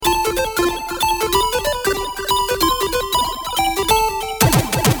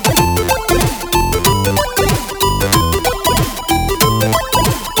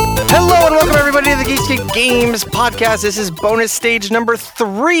podcast. This is bonus stage number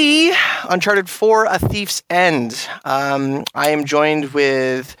 3, Uncharted 4, A Thief's End. I am joined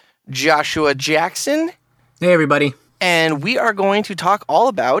with Joshua Jackson. Hey, everybody. And we are going to talk all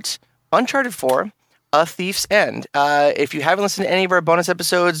about Uncharted 4, A Thief's End. If you haven't listened to any of our bonus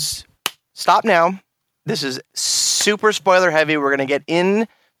episodes, stop now. This is super spoiler heavy. We're going to get into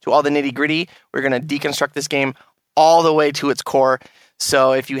all the nitty gritty. We're going to deconstruct this game all the way to its core.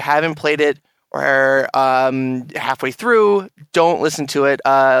 So if you haven't played it or halfway through, don't listen to it.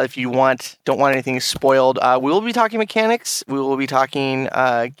 If you don't want anything spoiled, we will be talking mechanics. We will be talking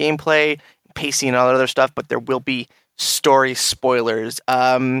gameplay, pacing, and all that other stuff, but there will be story spoilers.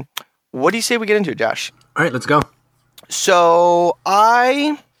 What do you say we get into it, Josh? All right, let's go. So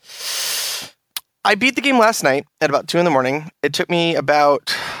I beat the game last night at about 2 a.m. It took me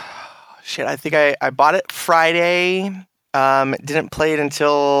about, I think I bought it Friday. Didn't play it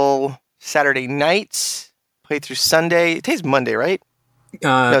until Saturday night. Played through Sunday. Today's Monday, right?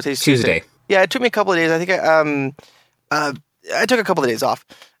 No, today's Tuesday. Yeah, it took me a couple of days. I think I took a couple of days off.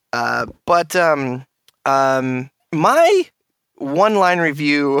 But my one-line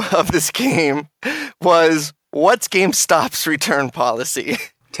review of this game was, what's GameStop's return policy?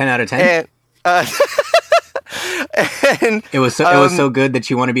 10 out of 10? And it was so good that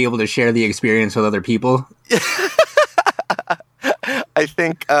you want to be able to share the experience with other people. I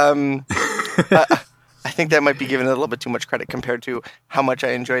think that might be giving it a little bit too much credit compared to how much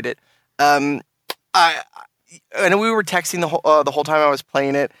I enjoyed it. And we were texting the whole time I was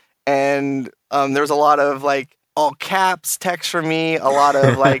playing it, and there was a lot of like all caps text from me, a lot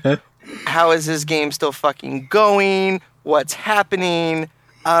of like, how is this game still fucking going? What's happening?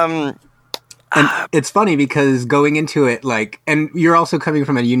 And it's funny because going into it, and you're also coming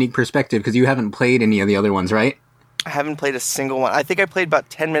from a unique perspective because you haven't played any of the other ones, right? I haven't played a single one. I think I played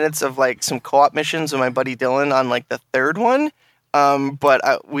about 10 minutes of like some co-op missions with my buddy Dylan on like the third one. But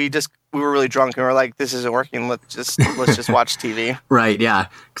we were really drunk and we were like, this isn't working. Let's just watch TV. Right. Yeah.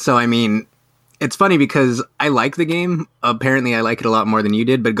 So, I mean, it's funny because I like the game. Apparently I like it a lot more than you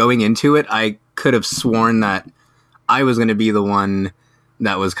did, but going into it, I could have sworn that I was going to be the one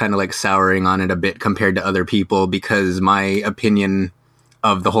that was kind of like souring on it a bit compared to other people because my opinion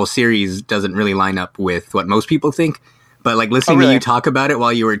of the whole series doesn't really line up with what most people think. But like listening to you talk about it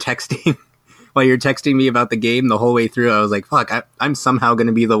while you were texting me about the game the whole way through, I was like, fuck, I'm somehow going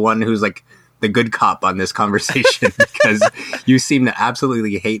to be the one who's like the good cop on this conversation because you seem to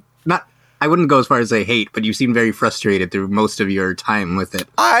absolutely hate, I wouldn't go as far as say hate, but you seem very frustrated through most of your time with it.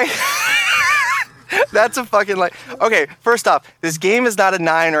 That's a fucking okay, first off, this game is not a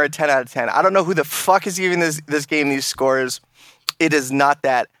 9 or a 10 out of 10. I don't know who the fuck is giving this game these scores. It is not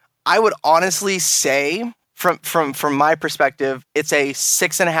that. I would honestly say, from my perspective, it's a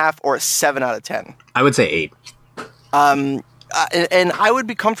 6.5 or a 7 out of 10. I would say 8. And I would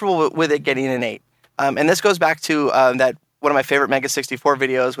be comfortable with it getting an 8. And this goes back to that one of my favorite Mega 64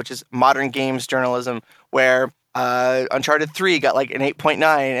 videos, which is Modern Games Journalism, where Uncharted 3 got like an 8.9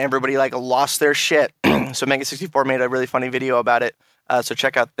 and everybody like lost their shit. So Mega 64 made a really funny video about it. So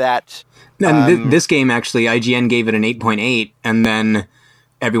check out that. And this game, actually, IGN gave it an 8.8, and then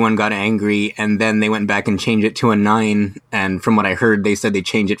everyone got angry, and then they went back and changed it to a 9. And from what I heard, they said they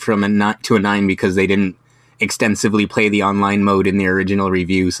changed it from to a 9 because they didn't extensively play the online mode in the original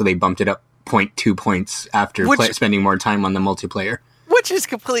review, so they bumped it up 0.2 points after spending more time on the multiplayer. Which is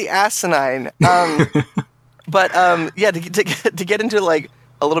completely asinine. But yeah, to get into like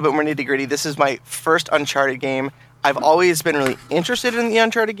a little bit more nitty gritty, this is my first Uncharted game. I've always been really interested in the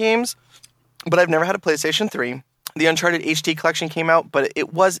Uncharted games, but I've never had a PlayStation 3. The Uncharted HD collection came out, but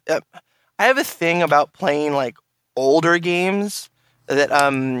it was... I have a thing about playing, like, older games that,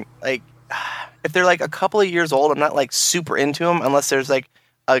 if they're, like, a couple of years old, I'm not, like, super into them unless there's, like,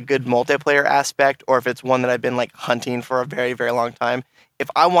 a good multiplayer aspect or if it's one that I've been, like, hunting for a very, very long time.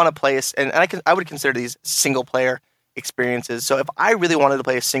 If I want to play... I would consider these single-player experiences. So if I really wanted to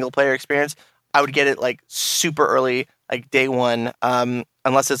play a single-player experience... I would get it like super early, like day one,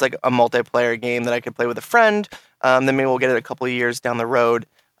 unless it's like a multiplayer game that I could play with a friend. Then maybe we'll get it a couple of years down the road,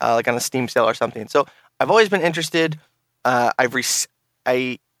 like on a Steam sale or something. So I've always been interested. I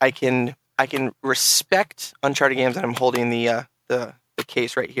can respect Uncharted games, and I'm holding the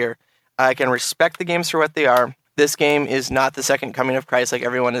case right here. I can respect the games for what they are. This game is not the second coming of Christ like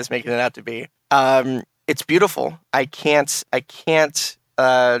everyone is making it out to be. It's beautiful. I can't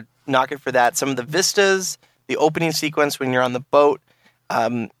knock it for that. Some of the vistas, the opening sequence when you're on the boat,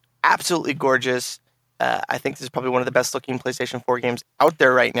 absolutely gorgeous. I think this is probably one of the best looking PlayStation 4 games out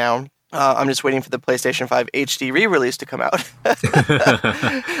there right now. I'm just waiting for the PlayStation 5 HD re-release to come out.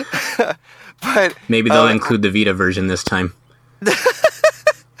 But maybe they'll include the Vita version this time.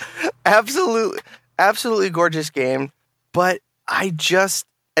 Absolutely gorgeous game. But I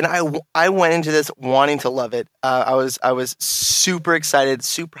went into this wanting to love it. I was super excited,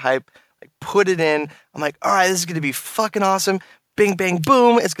 super hyped. Like, put it in. I'm like, all right, this is gonna be fucking awesome. Bing bang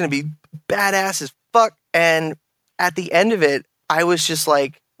boom. It's gonna be badass as fuck. And at the end of it, I was just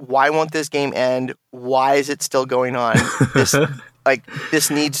like, why won't this game end? Why is it still going on? This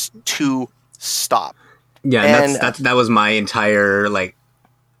needs to stop. Yeah, and that was my entire, like,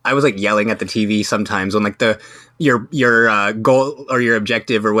 I was like yelling at the TV sometimes when like your goal or your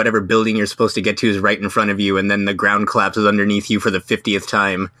objective or whatever building you're supposed to get to is right in front of you, and then the ground collapses underneath you for the 50th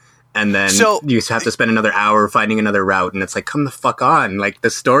time, and then you have to spend another hour finding another route, and it's like, come the fuck on! Like,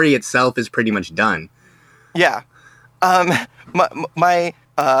 the story itself is pretty much done. Yeah, my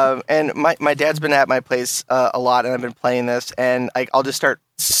dad's been at my place a lot, and I've been playing this, and I'll just start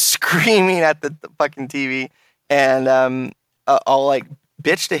screaming at the fucking TV, and I'll like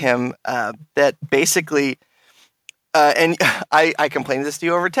bitch to him that basically, and I complained this to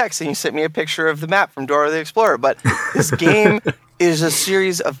you over text, and you sent me a picture of the map from Dora the Explorer. But this game is a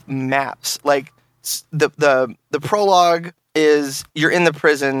series of maps. Like, the prologue is you're in the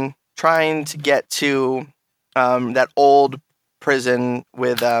prison trying to get to that old prison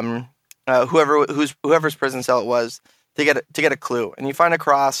with whoever's prison cell it was to get a clue, and you find a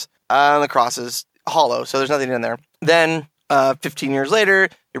cross. The cross is hollow, so there's nothing in there. Then 15 years later,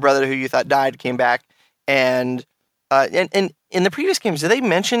 your brother who you thought died came back, and in the previous games, did they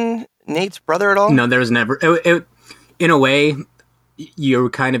mention Nate's brother at all? No, there was never. In a way, you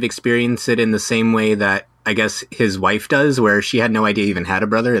kind of experience it in the same way that I guess his wife does, where she had no idea he even had a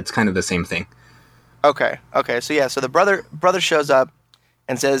brother. It's kind of the same thing. Okay. So yeah, so the brother shows up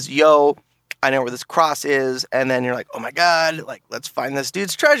and says, "Yo, I know where this cross is," and then you're like, "Oh my god! Like, let's find this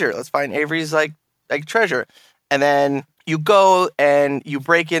dude's treasure. Let's find Avery's like treasure," and then you go and you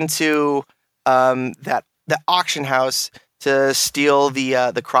break into the auction house to steal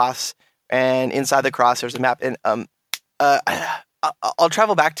the cross, and inside the cross there's a map. And I'll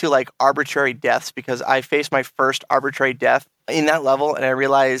travel back to like arbitrary deaths because I faced my first arbitrary death in that level, and I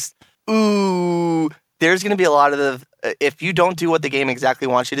realized, ooh, there's going to be a lot of if you don't do what the game exactly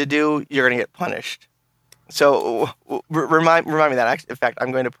wants you to do, you're going to get punished. So remind me that. In fact,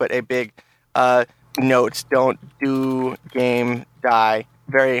 I'm going to put a big notes: don't do, game, die.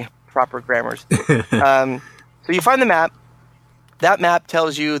 Very proper grammars. So you find the map. That map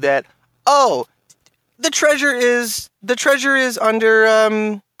tells you that, oh, the treasure is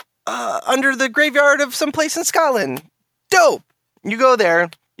under the graveyard of some place in Scotland. Dope. You go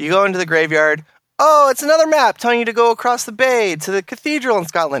there. You go into the graveyard. Oh, it's another map telling you to go across the bay to the cathedral in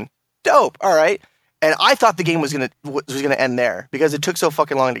Scotland. Dope. All right. And I thought the game was gonna end there because it took so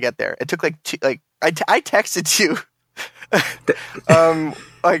fucking long to get there. It took I texted you. I'm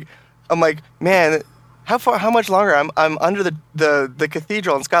like, man, how much longer? I'm under the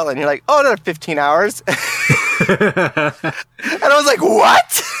cathedral in Scotland. You're like, oh, another 15 hours. And I was like,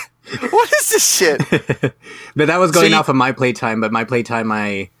 what? What is this shit? But that was going off of my playtime. But my playtime,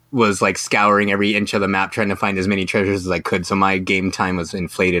 I was like scouring every inch of the map trying to find as many treasures as I could. So my game time was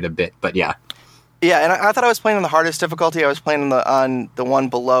inflated a bit. But yeah. Yeah, and I thought I was playing on the hardest difficulty. I was playing on the one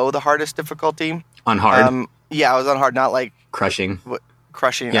below the hardest difficulty. On hard? Yeah, I was on hard, not like crushing.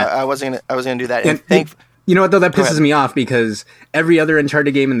 Crushing. Yeah. I wasn't gonna do that. And you know what though? That pisses me off because every other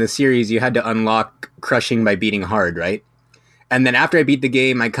Uncharted game in the series, you had to unlock crushing by beating hard, right? And then after I beat the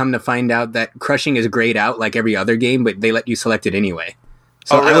game, I come to find out that crushing is grayed out like every other game, but they let you select it anyway.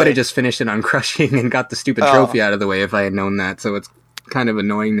 So really? I would have just finished it on crushing and got the stupid trophy out of the way if I had known that. So it's kind of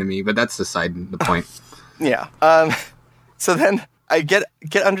annoying to me, but that's the point. Yeah. So then I get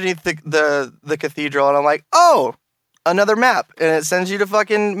underneath the cathedral, and I'm like, oh, another map, and it sends you to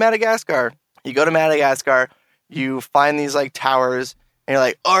fucking Madagascar. You go to Madagascar, you find these like towers, and you're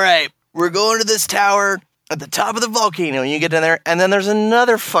like, all right, we're going to this tower at the top of the volcano. And you get in there, and then there's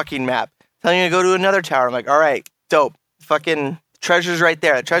another fucking map telling you to go to another tower. I'm like, all right, dope. Fucking treasure's right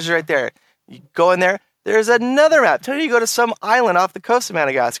there. The treasure's right there. You go in there. There's another map telling you to go to some island off the coast of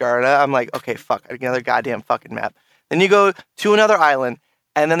Madagascar. And I'm like, okay, fuck, another goddamn fucking map. Then you go to another island,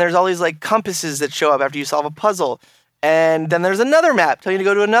 and then there's all these like compasses that show up after you solve a puzzle. And then there's another map telling you to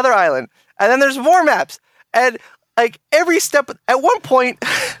go to another island. And then there's more maps. And like every step at one point.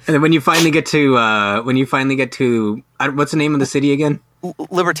 And then when you finally get to what's the name of the city again?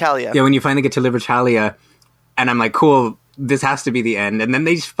 Libertalia. Yeah, when you finally get to Libertalia, and I'm like, cool, this has to be the end. And then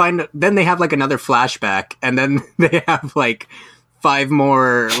they have like another flashback, and then they have like 5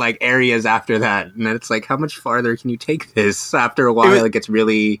 more like areas after that, and then it's like, how much farther can you take this? After a while, it gets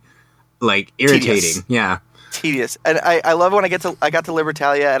really like irritating. Tedious. And I love when I got to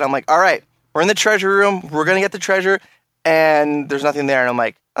Libertalia, and I'm like, all right, we're in the treasure room, we're gonna get the treasure, and there's nothing there, and I'm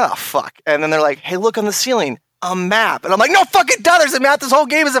like, oh fuck. And then they're like, hey, look on the ceiling, a map, and I'm like, no fucking duh, there's a map. This whole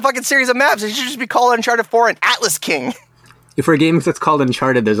game is a fucking series of maps. It should just be called Uncharted 4 and Atlas King. If for a game that's called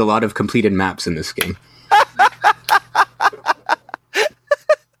Uncharted, there's a lot of completed maps in this game.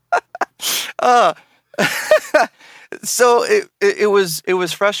 So it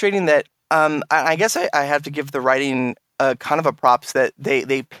was frustrating that I guess I have to give the writing kind of a props that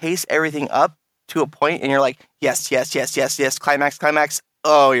they pace everything up to a point, and you're like, yes, climax,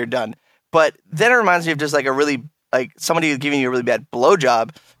 oh, you're done. But then it reminds me of just like a really, like somebody giving you a really bad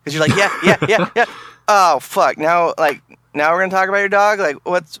blowjob, because you're like, yeah. Oh fuck, now we're gonna talk about your dog. Like,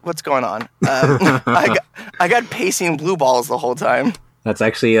 what's going on? I got pacing blue balls the whole time. That's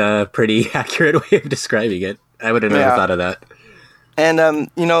actually a pretty accurate way of describing it. I would have never thought of that. And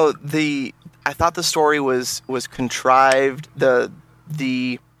I thought the story was contrived.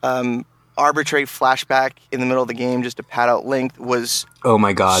 The arbitrary flashback in the middle of the game just to pad out length was, oh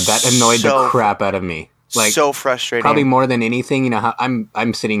my god, that annoyed the crap out of me. Like, so frustrating. Probably more than anything. You know how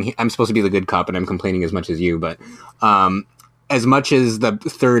I'm sitting here, I'm supposed to be the good cop and I'm complaining as much as you, but as much as the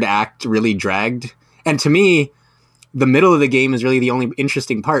third act really dragged, and to me the middle of the game is really the only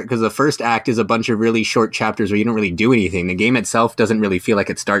interesting part, because the first act is a bunch of really short chapters where you don't really do anything. The game itself doesn't really feel like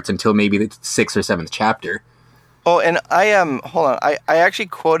it starts until maybe the 6th or 7th chapter. Oh, and I hold on. I actually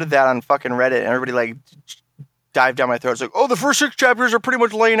quoted that on fucking Reddit, and everybody like dived down my throat. It's like, oh, the first 6 chapters are pretty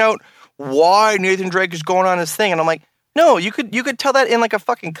much laying out why Nathan Drake is going on his thing. And I'm like, no, you could tell that in like a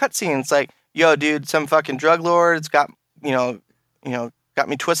fucking cutscene. It's like, yo, dude, some fucking drug lord's got got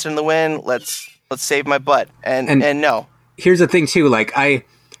me twisted in the wind. Let's save my butt. And no. Here's the thing too, like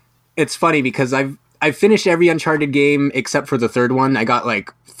it's funny because I've finished every Uncharted game except for the third one. I got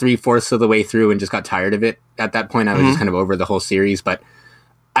like 3/4 of the way through and just got tired of it. At that point, I was just kind of over the whole series. But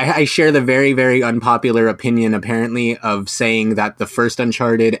I share the very, very unpopular opinion, apparently, of saying that the first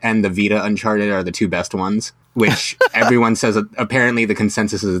Uncharted and the Vita Uncharted are the 2 best ones, which everyone says, apparently the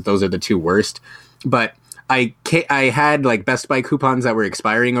consensus is that those are the 2 worst. But I had like Best Buy coupons that were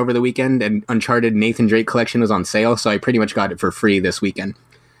expiring over the weekend, and Uncharted Nathan Drake Collection was on sale, so I pretty much got it for free this weekend.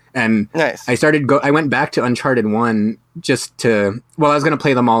 And nice. I went back to Uncharted 1 just to, well, I was going to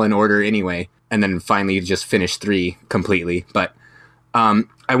play them all in order anyway, and then finally just finish 3 completely. But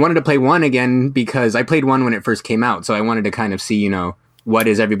I wanted to play 1 again because I played 1 when it first came out, so I wanted to kind of see, what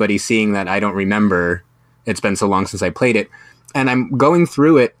is everybody seeing that I don't remember? It's been so long since I played it. And I'm going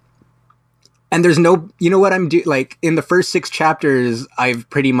through it, and there's no, what I'm doing, like, in the first 6 chapters, I've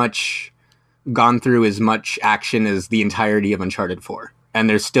pretty much gone through as much action as the entirety of Uncharted 4. And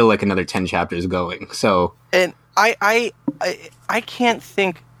there's still, like, another 10 chapters going, so... And I can't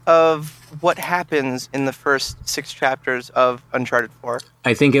think of what happens in the first 6 chapters of Uncharted 4.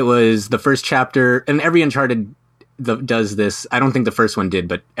 I think it was the first chapter, and every Uncharted does this. I don't think the first one did,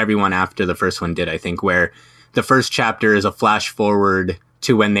 but everyone after the first one did, I think, where the first chapter is a flash forward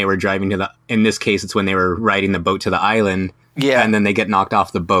to when they were driving to in this case, it's when they were riding the boat to the island. Yeah. And then they get knocked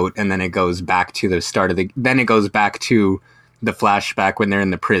off the boat, and then it goes back to the start of then it goes back to the flashback when they're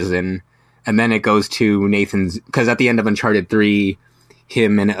in the prison. And then it goes to Nathan's, because at the end of Uncharted 3,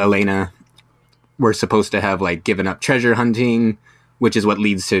 him and Elena were supposed to have like given up treasure hunting, which is what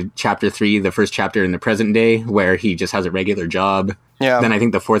leads to chapter 3, the first chapter in the present day, where he just has a regular job. Yeah. Then I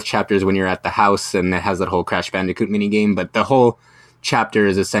think the 4th chapter is when you're at the house, and it has that whole Crash Bandicoot minigame. But the whole chapter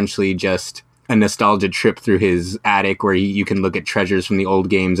is essentially just a nostalgia trip through his attic where you can look at treasures from the old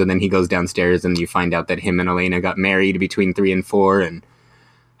games, and then he goes downstairs and you find out that him and Elena got married between 3 and 4, and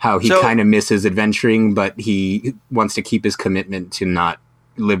how he kind of misses adventuring, but he wants to keep his commitment to not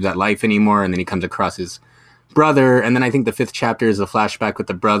live that life anymore. And then he comes across his brother, and then I think the 5th chapter is a flashback with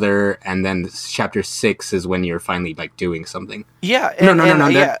the brother, and then chapter 6 is when you're finally like doing something. Yeah. No.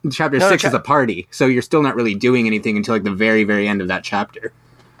 Chapter 6 is a party, so you're still not really doing anything until like the very, very end of that chapter.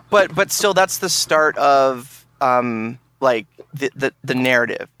 But still, that's the start of like the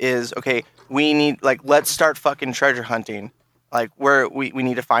narrative is, okay, we need, like, let's start fucking treasure hunting. Like, we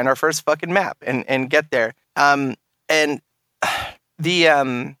need to find our first fucking map and get there. And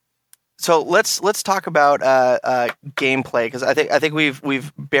the so let's talk about gameplay, because I think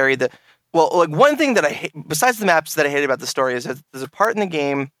we've buried the, well, like, one thing that I hate besides the maps that I hated about the story is that there's a part in the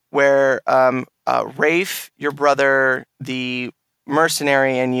game where Rafe, your brother, the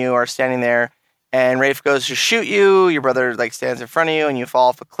mercenary, and you are standing there, and Rafe goes to shoot you. Your brother like stands in front of you, and you fall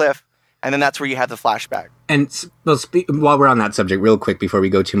off a cliff. And then that's where you have the flashback. And while we're on that subject, real quick, before we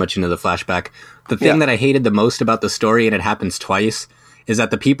go too much into the flashback, the thing that I hated the most about the story, and it happens twice, is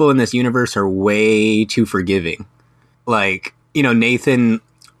that the people in this universe are way too forgiving. Like, Nathan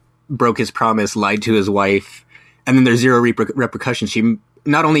broke his promise, lied to his wife, and then there's zero repercussions. She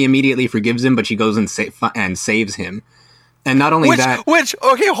not only immediately forgives him, but she goes and saves him. And not only that...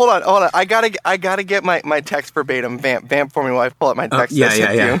 Okay, hold on. I gotta get my text verbatim. Vamp for me while I pull up my text.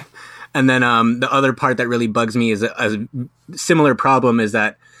 Yeah. And then the other part that really bugs me is a similar problem is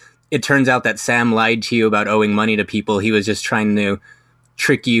that it turns out that Sam lied to you about owing money to people. He was just trying to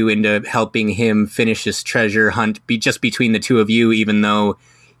trick you into helping him finish this treasure hunt just between the two of you, even though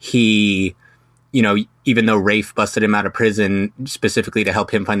Rafe busted him out of prison specifically to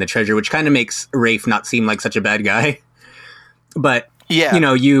help him find the treasure, which kind of makes Rafe not seem like such a bad guy. But, and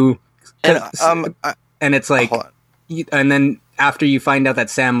it's like, and then after you find out that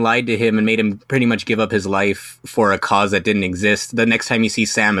Sam lied to him and made him pretty much give up his life for a cause that didn't exist, the next time you see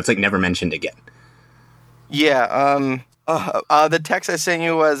Sam, it's like never mentioned again. Yeah. The text I sent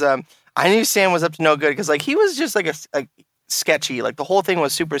you was, I knew Sam was up to no good because like he was just like a sketchy, like the whole thing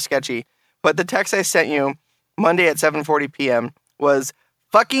was super sketchy. But the text I sent you Monday at 7:40 p.m. was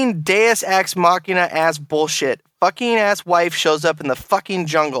fucking Deus Ex Machina ass bullshit. Fucking ass wife shows up in the fucking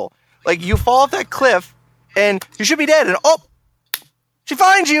jungle. Like you fall off that cliff and you should be dead. And she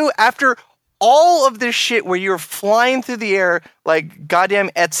finds you after all of this shit where you're flying through the air like goddamn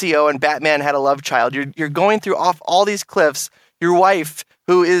Ezio and Batman had a love child. You're going through off all these cliffs. Your wife,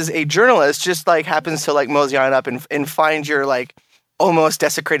 who is a journalist, just like happens to like mosey on up and find your like almost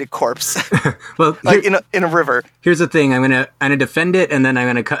desecrated corpse. Well, like in a river. Here's the thing: I'm gonna defend it, and then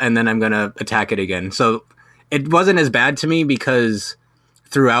I'm gonna attack it again. So it wasn't as bad to me because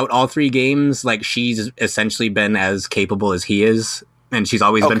throughout all three games, like she's essentially been as capable as he is. And she's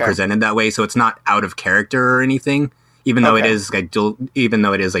always been presented that way, so it's not out of character or anything. Even though it is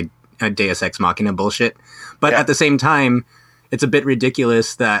like a Deus Ex Machina bullshit, but at the same time, it's a bit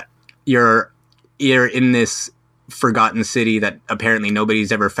ridiculous that you're in this forgotten city that apparently nobody's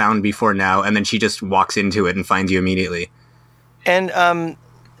ever found before now, and then she just walks into it and finds you immediately. And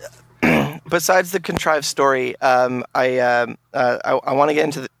besides the contrived story, I want to get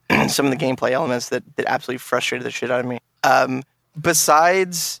into some of the gameplay elements that absolutely frustrated the shit out of me.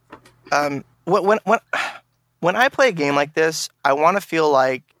 Besides, when I play a game like this, I want to feel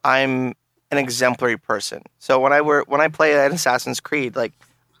like I'm an exemplary person. So when I play an Assassin's Creed, like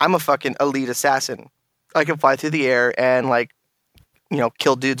I'm a fucking elite assassin. I can fly through the air and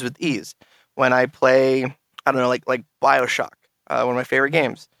kill dudes with ease. When I play, I don't know, like BioShock, one of my favorite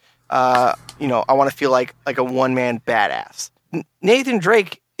games. I want to feel like a one-man badass. Nathan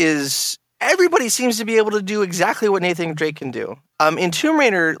Drake is... Everybody seems to be able to do exactly what Nathan Drake can do. In Tomb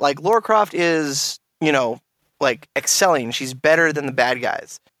Raider, like Lara Croft is, excelling. She's better than the bad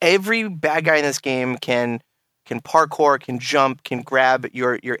guys. Every bad guy in this game can parkour, can jump, can grab.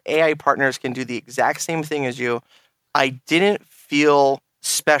 Your AI partners can do the exact same thing as you. I didn't feel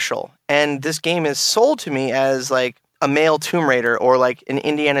special, and this game is sold to me as like a male Tomb Raider or like an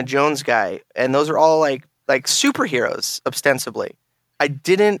Indiana Jones guy, and those are all like superheroes ostensibly. I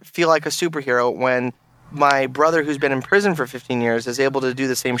didn't feel like a superhero when my brother, who's been in prison for 15 years, is able to do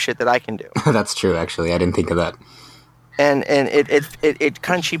the same shit that I can do. That's true, actually. I didn't think of that. And it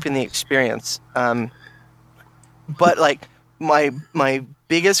kind of cheapened the experience. But like my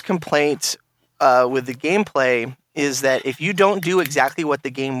biggest complaint with the gameplay is that if you don't do exactly what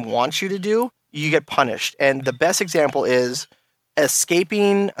the game wants you to do, you get punished. And the best example is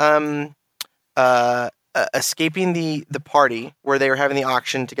escaping the party where they were having the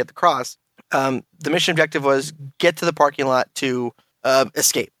auction to get the cross. The mission objective was get to the parking lot to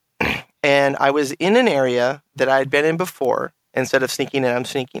escape. And I was in an area that I had been in before. Instead of sneaking in, I'm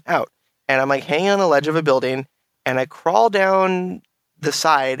sneaking out. And I'm like hanging on the ledge of a building, and I crawl down the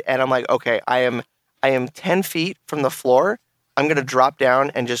side, and I'm like, okay, I am 10 feet from the floor. I'm going to drop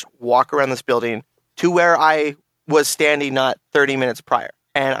down and just walk around this building to where I was standing not 30 minutes prior.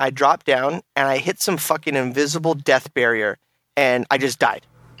 And I dropped down, and I hit some fucking invisible death barrier, and I just died.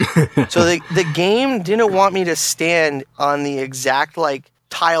 So the game didn't want me to stand on the exact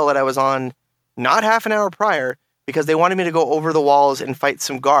tile that I was on not half an hour prior because they wanted me to go over the walls and fight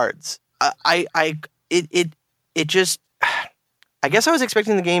some guards. I guess I was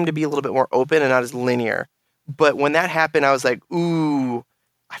expecting the game to be a little bit more open and not as linear. But when that happened, I was like, ooh,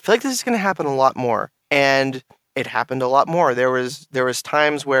 I feel like this is going to happen a lot more. And it happened a lot more. There was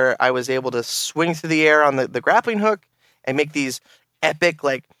times where I was able to swing through the air on the grappling hook and make these epic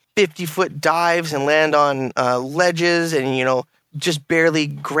 50-foot dives and land on ledges and just barely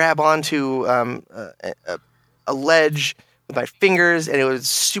grab onto a ledge with my fingers, and it was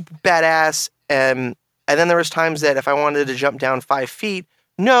super badass. And then there was times that if I wanted to jump down 5 feet,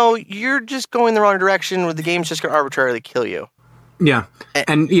 no, you're just going the wrong direction, where the game's just going to arbitrarily kill you. Yeah.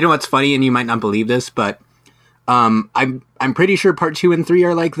 And you know what's funny, and you might not believe this, but I'm pretty sure part 2 and 3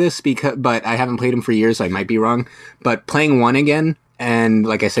 are like this, but I haven't played them for years, so I might be wrong. But playing 1 again, and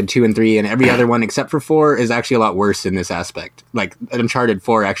like I said, 2 and 3 and every other one except for 4 is actually a lot worse in this aspect. Like Uncharted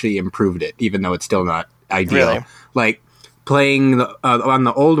 4 actually improved it, even though it's still not ideal. Really? Like playing on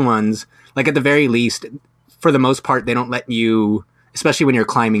the old ones, like at the very least, for the most part, they don't let you, especially when you're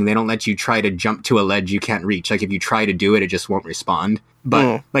climbing, they don't let you try to jump to a ledge you can't reach. Like if you try to do it, it just won't respond.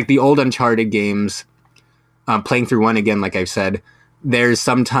 But like the old Uncharted games, playing through 1 again, like I've said, there's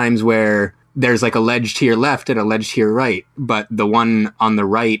some times where there's like a ledge to your left and a ledge to your right, but the one on the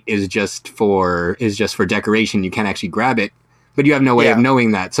right is just for decoration. You can't actually grab it, but you have no way of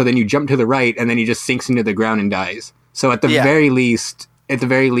knowing that. So then you jump to the right, and then he just sinks into the ground and dies. So at the very least,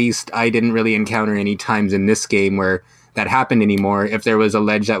 I didn't really encounter any times in this game where that happened anymore. If there was a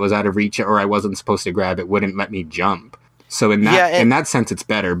ledge that was out of reach or I wasn't supposed to grab, it wouldn't let me jump. So in that sense, it's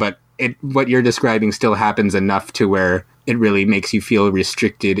better. But what you're describing still happens enough to where it really makes you feel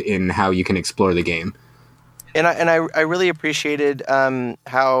restricted in how you can explore the game. And I really appreciated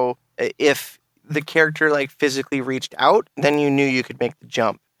how if the character like physically reached out, then you knew you could make the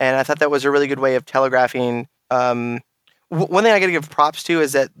jump. And I thought that was a really good way of telegraphing. One thing I got to give props to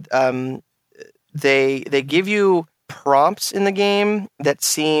is that they give you prompts in the game that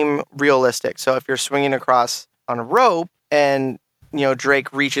seem realistic. So if you're swinging across on a rope and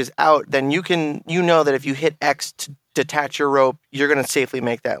Drake reaches out, then you know that if you hit X to detach your rope, you're going to safely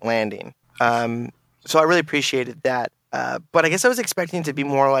make that landing. So I really appreciated that. But I guess I was expecting it to be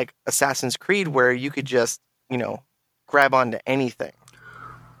more like Assassin's Creed, where you could just grab onto anything.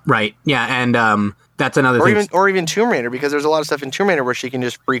 Right. Yeah, and that's another thing. Or even Tomb Raider, because there's a lot of stuff in Tomb Raider where she can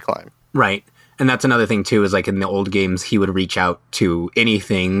just free climb. Right. And that's another thing, too, is like in the old games, he would reach out to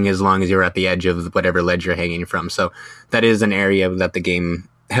anything as long as you're at the edge of whatever ledge you're hanging from. So that is an area that the game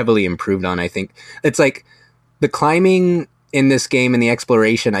heavily improved on, I think. It's like the climbing in this game and the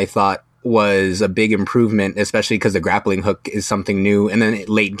exploration, I thought, was a big improvement, especially because the grappling hook is something new. And then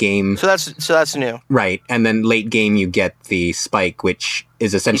late game... So that's new. Right. And then late game, you get the spike, which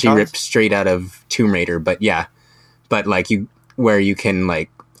is essentially ripped straight out of Tomb Raider. But yeah. But like where you can like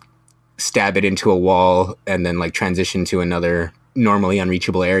stab it into a wall and then like transition to another normally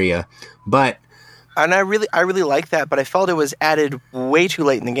unreachable area. And I really like that, but I felt it was added way too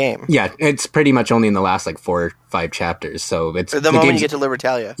late in the game. Yeah, it's pretty much only in the last like 4 or 5 chapters. So it's the moment you get to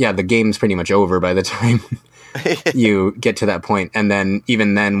Libertalia. Yeah, the game's pretty much over by the time you get to that point. And then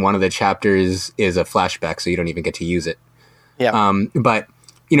even then, one of the chapters is a flashback, so you don't even get to use it. Yeah. But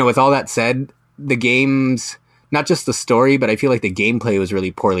with all that said, the game's not just the story, but I feel like the gameplay was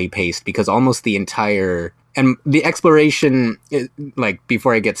really poorly paced, because almost the entire... And the exploration, like,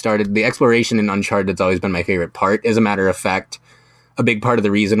 before I get started, the exploration in Uncharted has always been my favorite part. As a matter of fact, a big part of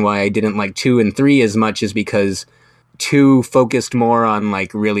the reason why I didn't like 2 and 3 as much is because 2 focused more on,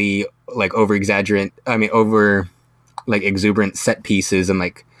 like, really, like, exuberant set pieces and,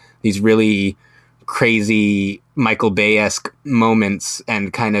 like, these really crazy Michael Bay-esque moments,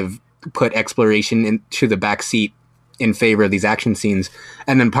 and kind of put exploration into the back seat in favor of these action scenes.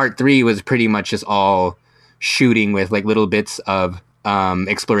 And then part 3 was pretty much just all shooting with like little bits of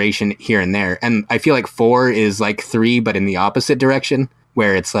exploration here and there. And I feel like 4 is like 3, but in the opposite direction,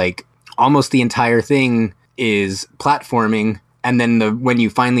 where it's like almost the entire thing is platforming. And then when you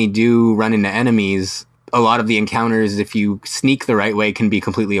finally do run into enemies, a lot of the encounters, if you sneak the right way, can be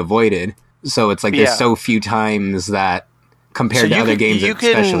completely avoided. So it's like there's so few times that, compared to other games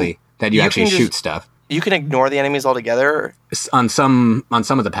especially, that you actually shoot stuff. You can ignore the enemies altogether? On some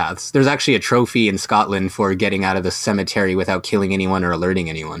of the paths. There's actually a trophy in Scotland for getting out of the cemetery without killing anyone or alerting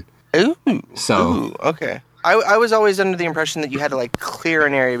anyone. Ooh. Okay. I was always under the impression that you had to like clear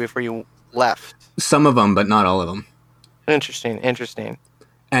an area before you left. Some of them, but not all of them. Interesting.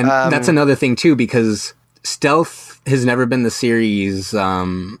 And that's another thing too, because stealth has never been the series'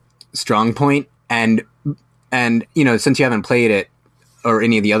 strong point. And since you haven't played it, or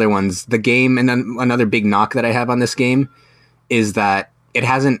any of the other ones, the game, and then another big knock that I have on this game is that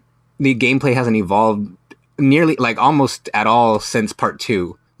the gameplay hasn't evolved nearly, like almost at all since part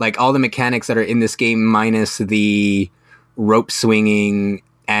 2. Like all the mechanics that are in this game, minus the rope swinging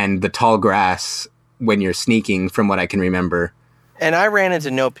and the tall grass when you're sneaking, from what I can remember. And I ran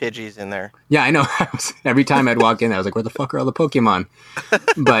into no Pidgeys in there. Yeah, I know. Every time I'd walk in, I was like, where the fuck are all the Pokemon?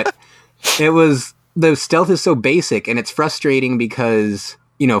 But it was the stealth is so basic, and it's frustrating because,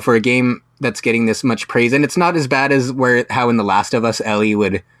 you know, for a game that's getting this much praise, and it's not as bad as how in The Last of Us, Ellie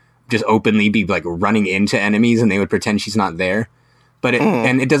would just openly be like running into enemies and they would pretend she's not there. But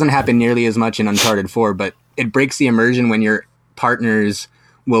and it doesn't happen nearly as much in Uncharted 4, but it breaks the immersion when your partners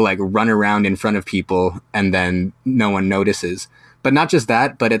will like run around in front of people and then no one notices. But not just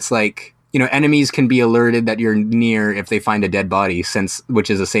that, but it's like, you know, enemies can be alerted that you're near if they find a dead body,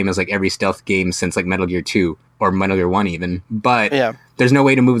 which is the same as like every stealth game since like Metal Gear 2 or Metal Gear 1 even. But there's no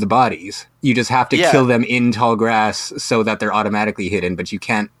way to move the bodies. You just have to kill them in tall grass so that they're automatically hidden, but you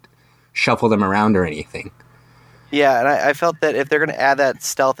can't shuffle them around or anything. Yeah, and I felt that if they're going to add that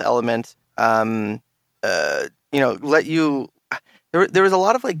stealth element, you know, let you... There was a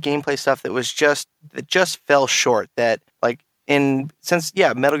lot of like gameplay stuff that just fell short. That like since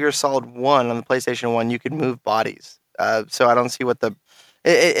Metal Gear Solid 1 on the PlayStation 1, you could move bodies. So I don't see what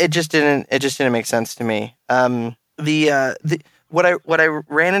it just didn't make sense to me. What I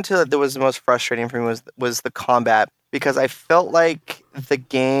ran into that was the most frustrating for me was the combat, because I felt like the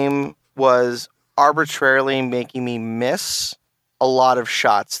game was arbitrarily making me miss a lot of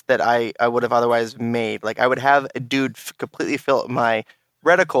shots that I would have otherwise made. Like I would have a dude completely fill up my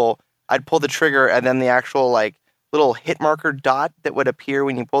reticle, I'd pull the trigger, and then the actual like little hit marker dot that would appear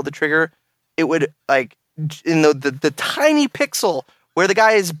when you pull the trigger, it would like in the tiny pixel where the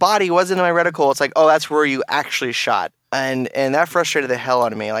guy's body was in my reticle, it's like, oh, that's where you actually shot. And that frustrated the hell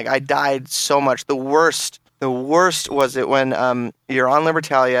out of me. Like I died so much. The worst was it when you're on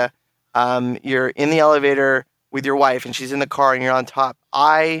Libertalia, you're in the elevator with your wife and she's in the car and you're on top.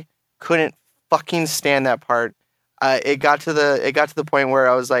 I couldn't fucking stand that part. It got to the point where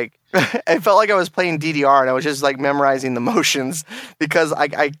I was like, I felt like I was playing DDR and I was just like memorizing the motions because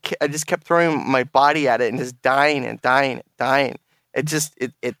I just kept throwing my body at it and just dying and dying and dying. It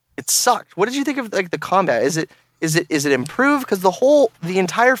sucked. What did you think of like the combat? Is it improved? Because the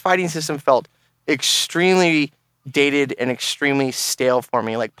entire fighting system felt extremely dated and extremely stale for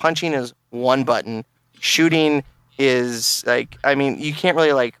me. Like punching is one button. Shooting is like, I mean, you can't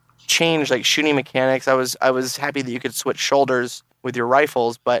really like change like shooting mechanics. I was happy that you could switch shoulders with your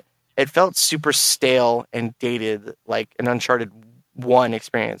rifles, but it felt super stale and dated, like an Uncharted 1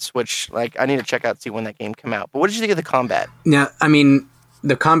 experience, which like I need to check out to see when that game came out. But what did you think of the combat? Yeah, I mean,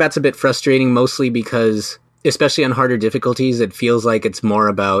 the combat's a bit frustrating, mostly because, especially on harder difficulties, it feels like it's more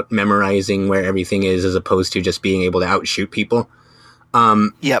about memorizing where everything is as opposed to just being able to outshoot people.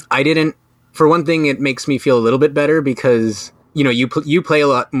 Yep. For one thing, it makes me feel a little bit better because, you know, you play a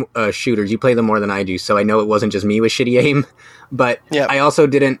lot shooters. You play them more than I do, so I know it wasn't just me with shitty aim. But I also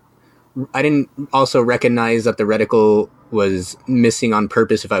didn't also recognize that the reticle was missing on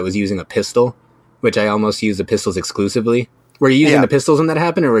purpose if I was using a pistol, which I almost use the pistols exclusively. Were you using the pistols when that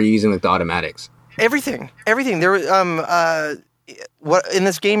happened, or were you using like the automatics? Everything. There was what in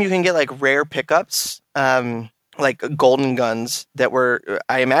this game you can get like rare pickups. Like golden guns that were,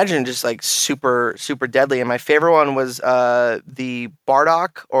 I imagine, just like super, super deadly. And my favorite one was the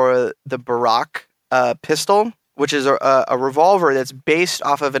Bardock or the Barak pistol, which is a revolver that's based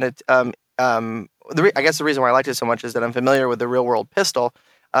off of I guess the reason why I liked it so much is that I'm familiar with the real world pistol.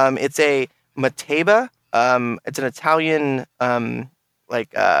 It's a Mateba. It's an Italian,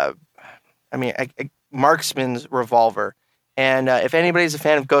 marksman's revolver. And if anybody's a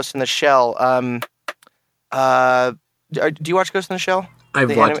fan of Ghost in the Shell, do you watch Ghost in the Shell?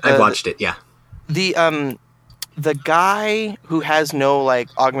 I've watched it. Yeah. The guy who has no like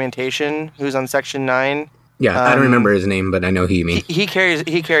augmentation, who's on Section 9. Yeah, I don't remember his name, but I know who you mean. He carries a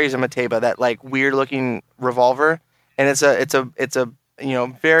Mateba, that like weird looking revolver, and it's a you know,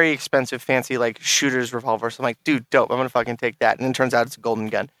 very expensive, fancy like shooter's revolver. So I'm like, dude, dope. I'm gonna fucking take that. And then it turns out it's a golden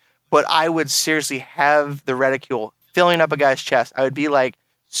gun. But I would seriously have the reticule filling up a guy's chest. I would be like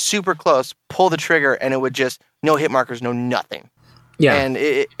super close, pull the trigger, and it would just no hit markers, no nothing. Yeah, and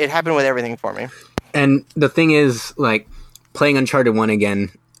it happened with everything for me. And the thing is, like playing Uncharted 1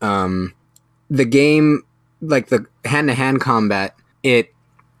 again, the game, like the hand-to-hand combat, it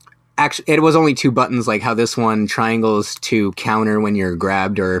was only two buttons, like how this one, triangles to counter when you're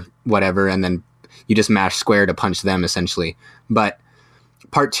grabbed or whatever, and then you just mash square to punch them essentially. But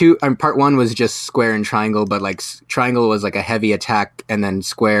part 1 was just square and triangle, but like triangle was like a heavy attack and then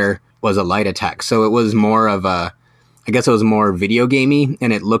square was a light attack. So it was more of I guess it was more video gamey,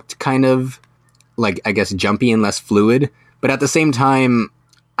 and it looked kind of like, I guess, jumpy and less fluid. But at the same time,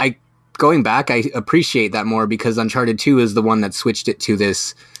 going back, I appreciate that more because Uncharted 2 is the one that switched it to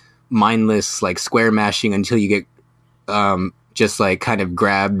this mindless like square mashing until you get just like kind of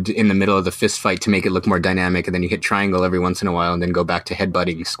grabbed in the middle of the fist fight to make it look more dynamic, and then you hit triangle every once in a while and then go back to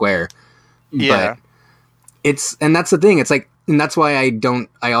headbutting square. But and that's the thing. It's like, and that's why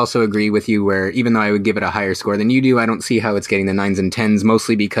I also agree with you where even though I would give it a higher score than you do, I don't see how it's getting the 9s and 10s,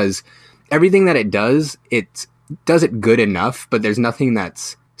 mostly because everything that it does it good enough, but there's nothing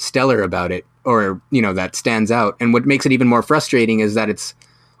that's stellar about it or, that stands out. And what makes it even more frustrating is that it's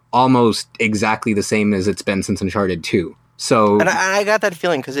almost exactly the same as it's been since Uncharted 2. So, and I got that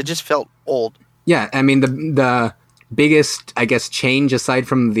feeling because it just felt old. Yeah, I mean, the biggest, I guess, change aside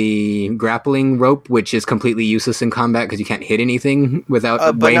from the grappling rope, which is completely useless in combat because you can't hit anything without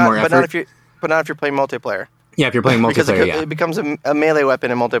more effort. But not if you're playing multiplayer. Yeah, if you're playing multiplayer, because it becomes a melee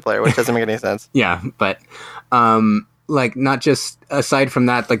weapon in multiplayer, which doesn't make any sense. Yeah, but not just aside from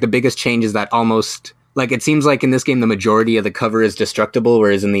that, like the biggest change is that almost like it seems like in this game the majority of the cover is destructible,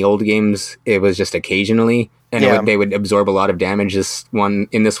 whereas in the old games it was just occasionally, and they would absorb a lot of damage.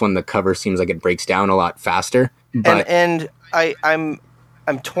 In this one, the cover seems like it breaks down a lot faster. But and I'm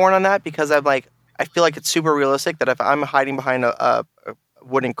torn on that because I feel like it's super realistic that if I'm hiding behind a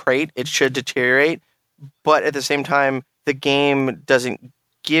wooden crate, it should deteriorate. But at the same time, the game doesn't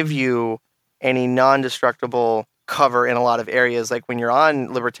give you any non-destructible cover in a lot of areas. Like when you're on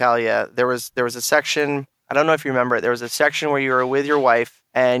Libertalia, there was a section, I don't know if you remember it, there was a section where you were with your wife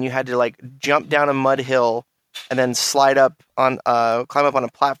and you had to like jump down a mud hill and then climb up on a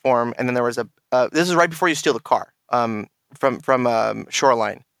platform, and then there was this is right before you steal the car from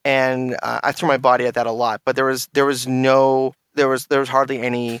Shoreline. And I threw my body at that a lot, but there was hardly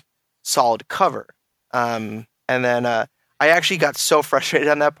any solid cover. And then I actually got so frustrated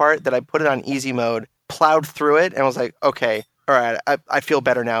on that part that I put it on easy mode, plowed through it, and was like, okay, all right, I feel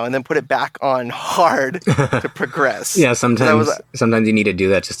better now, and then put it back on hard to progress. Yeah, sometimes you need to do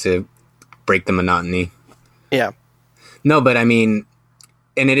that just to break the monotony. Yeah. No, but I mean,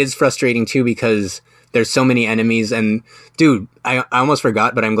 and it is frustrating too because there's so many enemies, and dude, I almost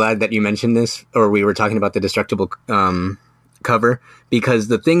forgot, but I'm glad that you mentioned this, or we were talking about the destructible cover, because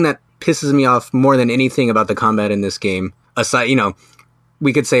the thing that pisses me off more than anything about the combat in this game, aside,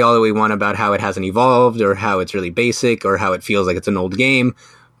 we could say all that we want about how it hasn't evolved or how it's really basic or how it feels like it's an old game,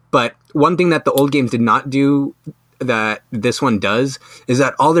 but one thing that the old games did not do that this one does is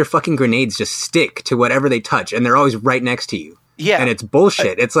that all their fucking grenades just stick to whatever they touch, and they're always right next to you. Yeah. And it's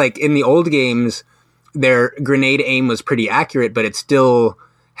bullshit. It's like in the old games, their grenade aim was pretty accurate, but it still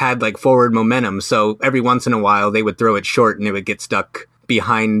had like forward momentum. So every once in a while they would throw it short and it would get stuck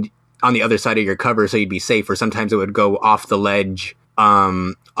behind on the other side of your cover, so you'd be safe. Or sometimes it would go off the ledge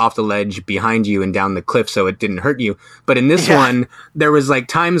behind you and down the cliff, so it didn't hurt you. But in this one, there was like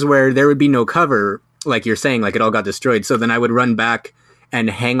times where there would be no cover, like you're saying, like it all got destroyed. So then I would run back and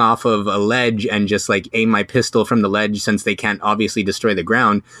hang off of a ledge and just like aim my pistol from the ledge, since they can't obviously destroy the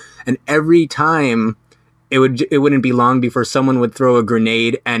ground. And every time it wouldn't be long before someone would throw a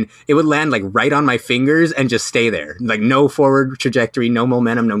grenade and it would land like right on my fingers and just stay there. Like no forward trajectory, no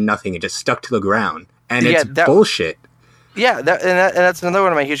momentum, no nothing. It just stuck to the ground. And it's bullshit. Yeah, that's another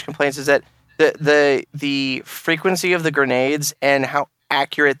one of my huge complaints is that the frequency of the grenades and how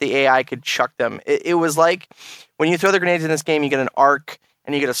accurate the AI could chuck them. It was like when you throw the grenades in this game, you get an arc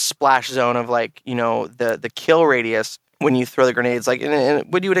and you get a splash zone of like, the kill radius when you throw the grenades, like in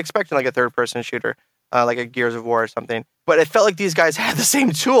what you would expect in like a third-person shooter. Like a Gears of War or something. But it felt like these guys had the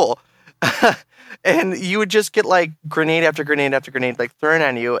same tool. And you would just get like grenade after grenade after grenade like thrown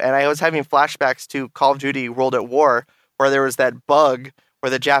at you. And I was having flashbacks to Call of Duty World at War, where there was that bug where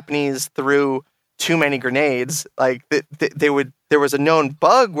the Japanese threw too many grenades. Like there was a known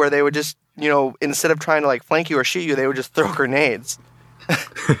bug where they would just, instead of trying to like flank you or shoot you, they would just throw grenades.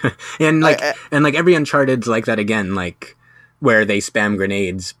 and every Uncharted's like that again, like where they spam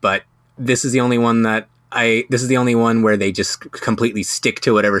grenades, but this is the only one where they just completely stick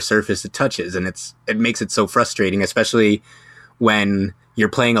to whatever surface it touches, and it makes it so frustrating, especially when you're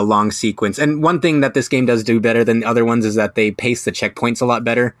playing a long sequence. And one thing that this game does do better than the other ones is that they pace the checkpoints a lot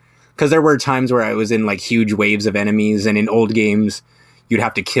better, because there were times where I was in like huge waves of enemies, and in old games you'd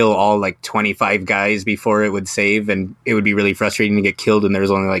have to kill all like 25 guys before it would save, and it would be really frustrating to get killed when there was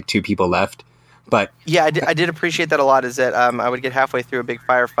only like 2 people left. But yeah, I did appreciate that a lot, is that I would get halfway through a big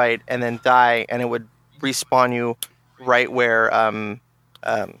firefight and then die, and it would respawn you right where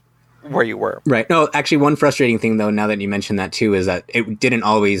you were. Right. No, actually, one frustrating thing, though, now that you mentioned that, too, is that it didn't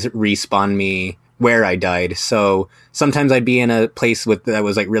always respawn me where I died. So sometimes I'd be in a place that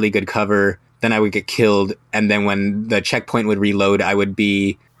was like really good cover, then I would get killed, and then when the checkpoint would reload, I would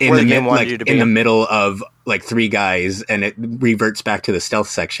be in the middle of like 3 guys, and it reverts back to the stealth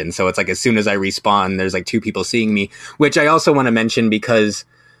section. So it's like as soon as I respawn, there's like 2 people seeing me, which I also want to mention because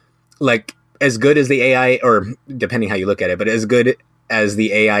like as good as the AI, or depending how you look at it, but as good as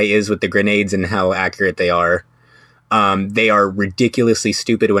the AI is with the grenades and how accurate they are, they are ridiculously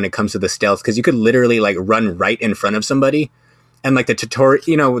stupid when it comes to the stealth, because you could literally like run right in front of somebody. And like the tutorial,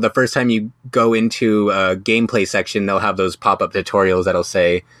 you know, the first time you go into a gameplay section, they'll have those pop-up tutorials that'll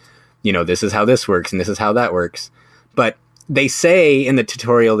say, you know, this is how this works and this is how that works. But they say in the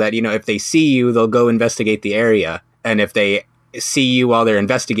tutorial that, you know, if they see you, they'll go investigate the area. And if they see you while they're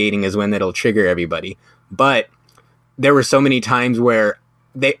investigating is when it'll trigger everybody. But there were so many times where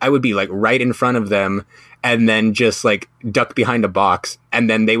I would be like right in front of them and then just like duck behind a box, and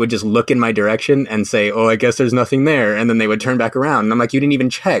then they would just look in my direction and say, oh, I guess there's nothing there, and then they would turn back around, and I'm like, you didn't even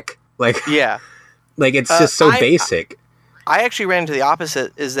check. Like, yeah, like it's just so basic. I actually ran into the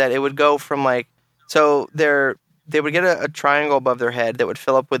opposite, is that it would go from like, so they would get a triangle above their head that would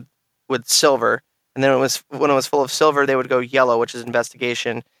fill up with silver, and then when it was full of silver, they would go yellow, which is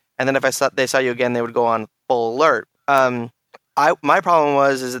investigation, and then if they saw you again, they would go on full alert. My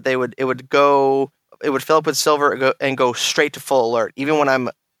problem is that it would fill up with silver and go straight to full alert, even when I'm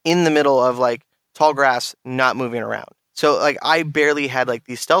in the middle of like tall grass, not moving around. So like I barely had like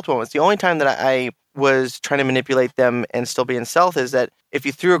these stealth moments. The only time that I was trying to manipulate them and still be in stealth is that if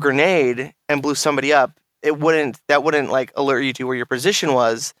you threw a grenade and blew somebody up, that wouldn't like alert you to where your position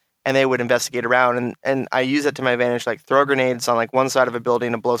was, and they would investigate around. And I use that to my advantage, like throw grenades on like one side of a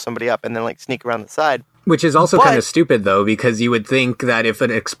building to blow somebody up, and then like sneak around the side. Which is also kind of stupid, though, because you would think that if an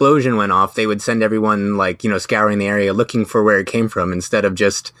explosion went off, they would send everyone, like, you know, scouring the area looking for where it came from, instead of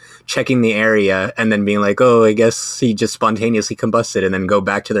just checking the area and then being like, oh, I guess he just spontaneously combusted, and then go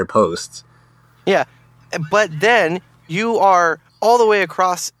back to their posts. Yeah, but then you are all the way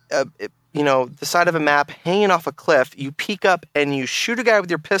across, you know, the side of a map, hanging off a cliff. You peek up and you shoot a guy with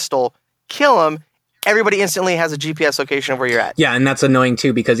your pistol, kill him. Everybody instantly has a GPS location of where you're at. Yeah, and that's annoying,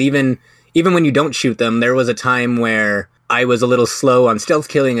 too, because even when you don't shoot them, there was a time where I was a little slow on stealth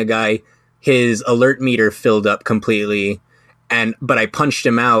killing a guy. His alert meter filled up completely, but I punched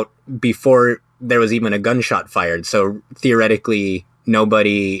him out before there was even a gunshot fired. So theoretically,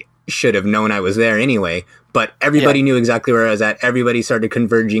 nobody should have known I was there anyway. But everybody knew exactly where I was at. Everybody started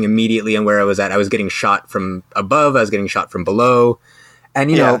converging immediately on where I was at. I was getting shot from above. I was getting shot from below.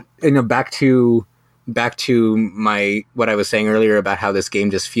 And you know, back to my what I was saying earlier about how this game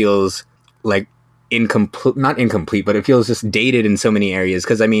just feels like not incomplete, but it feels just dated in so many areas.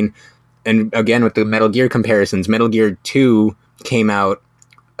 Because I mean, and again with the Metal Gear comparisons, Metal Gear 2 came out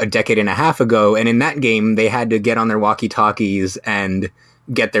a decade and a half ago, and in that game they had to get on their walkie-talkies and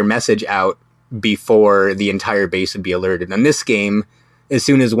get their message out before the entire base would be alerted. And this game, as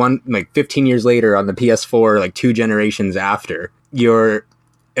soon as 15 years later on the PS4, like 2 generations after,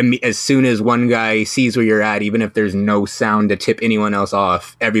 as soon as one guy sees where you're at, even if there's no sound to tip anyone else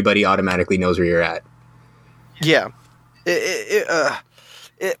off, everybody automatically knows where you're at. Yeah.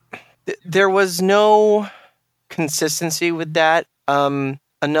 There was no consistency with that.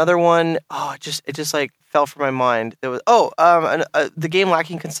 Another one, it just like fell from my mind. There was the game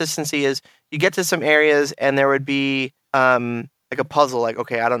lacking consistency is you get to some areas and there would be like a puzzle, like,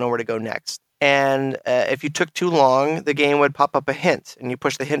 okay, I don't know where to go next. And if you took too long, the game would pop up a hint, and you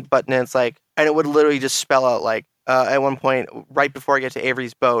push the hint button, and it would literally just spell out like, at one point, right before I get to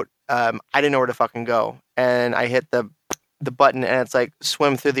Avery's boat, I didn't know where to fucking go, and I hit the button, and it's like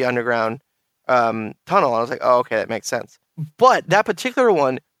swim through the underground tunnel. And I was like, oh, okay, that makes sense. But that particular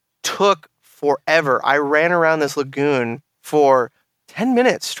one took forever. I ran around this lagoon for 10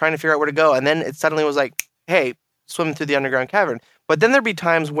 minutes trying to figure out where to go, and then it suddenly was like, hey, swim through the underground cavern. But then there'd be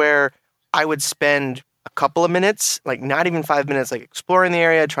times where I would spend a couple of minutes, like not even 5 minutes, like exploring the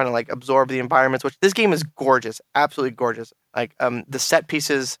area, trying to like absorb the environments, which this game is gorgeous, absolutely gorgeous. Like the set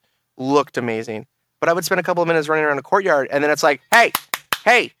pieces looked amazing, but I would spend a couple of minutes running around a courtyard, and then it's like, hey,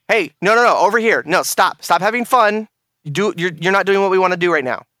 no, over here. No, stop having fun. You're not doing what we want to do right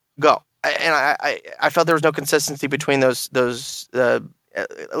now. Go. And I felt there was no consistency between those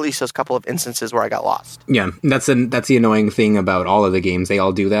at least those couple of instances where I got lost. Yeah, that's the annoying thing about all of the games. They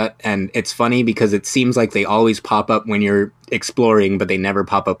all do that, and it's funny because it seems like they always pop up when you're exploring, but they never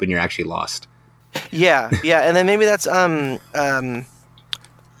pop up when you're actually lost. Yeah, and then maybe that's that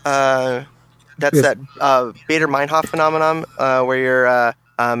Bader-Meinhof phenomenon where you're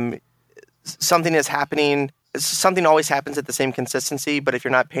something is happening. Something always happens at the same consistency, but if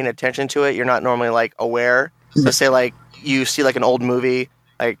you're not paying attention to it, you're not normally like aware. So say like you see like an old movie,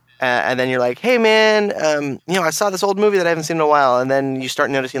 like, and then you're like, hey man, I saw this old movie that I haven't seen in a while. And then you start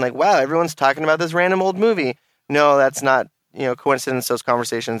noticing like, wow, everyone's talking about this random old movie. No, that's not, coincidence, those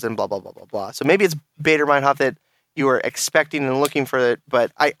conversations and blah, blah, blah, blah, blah. So maybe it's Bader-Meinhof that you were expecting and looking for it.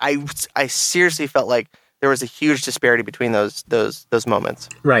 But I seriously felt like there was a huge disparity between those moments.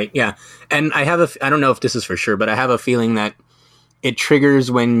 Right. Yeah. And I don't know if this is for sure, but I have a feeling that it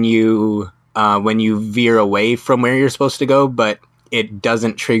triggers when you veer away from where you're supposed to go, but it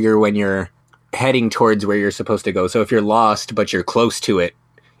doesn't trigger when you're heading towards where you're supposed to go. So if you're lost but you're close to it,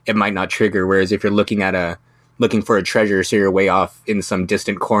 it might not trigger. Whereas if you're looking for a treasure, so you're way off in some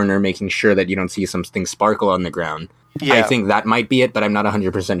distant corner, making sure that you don't see something sparkle on the ground. Yeah. I think that might be it, but I'm not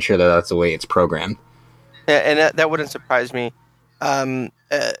 100% sure that that's the way it's programmed. And that wouldn't surprise me.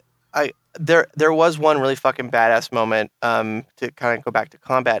 There was one really fucking badass moment, to kind of go back to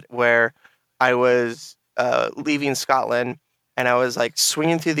combat, where I was leaving Scotland and I was like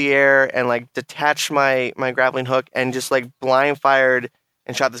swinging through the air and like detached my grappling hook and just like blind fired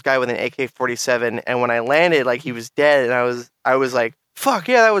and shot this guy with an AK-47. And when I landed, like he was dead, and I was like, fuck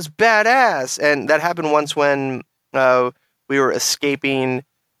yeah, that was badass. And that happened once when we were escaping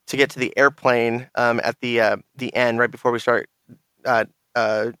to get to the airplane at the end, right before we start.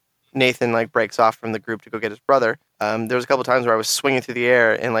 Nathan like breaks off from the group to go get his brother. There was a couple times where I was swinging through the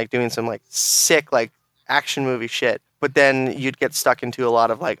air and like doing some like sick like action movie shit, but then you'd get stuck into a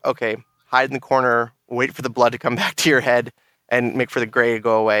lot of like, okay, hide in the corner, wait for the blood to come back to your head, and make for the gray to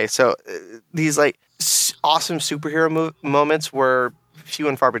go away. So these like awesome superhero moments were few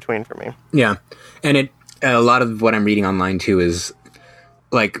and far between for me. Yeah, and a lot of what I'm reading online too is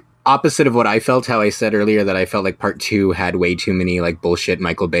like opposite of what I felt. How I said earlier that I felt like part 2 had way too many like bullshit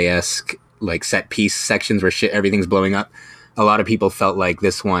Michael Bay-esque like set piece sections where everything's blowing up. A lot of people felt like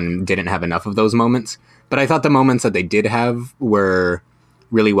this one didn't have enough of those moments, but I thought the moments that they did have were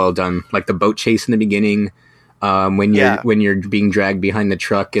really well done. Like the boat chase in the beginning, when you're being dragged behind the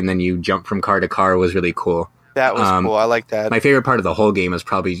truck and then you jump from car to car was really cool. That was cool. I like that. My favorite part of the whole game was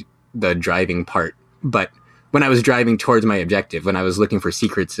probably the driving part, but when I was driving towards my objective, when I was looking for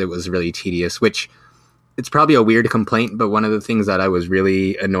secrets, it was really tedious, which it's probably a weird complaint, but one of the things that I was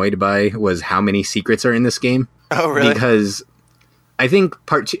really annoyed by was how many secrets are in this game. Oh, really? Because I think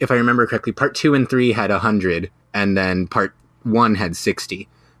part 2, if I remember correctly, part 2 and 3 had 100, and then part 1 had 60.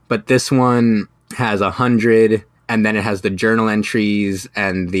 But this one has 100, and then it has the journal entries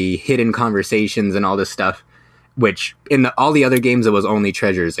and the hidden conversations and all this stuff, which in all the other games, it was only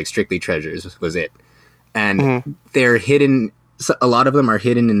treasures, like strictly treasures was it. And they're hidden. So a lot of them are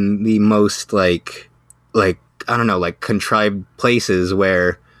hidden in the most like I don't know, like contrived places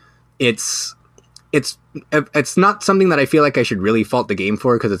where it's not something that I feel like I should really fault the game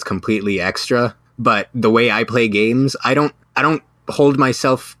for because it's completely extra. But the way I play games, I don't hold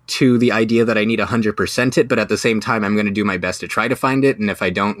myself to the idea that I need 100% it, but at the same time, I'm going to do my best to try to find it. And if I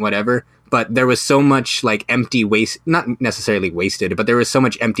don't, whatever. But there was so much like empty waste, not necessarily wasted, but there was so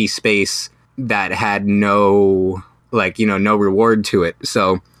much empty space that had no, like, you know, no reward to it.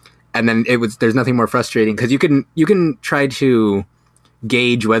 So, and then there's nothing more frustrating because you can try to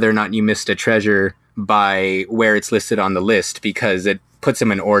gauge whether or not you missed a treasure by where it's listed on the list because it puts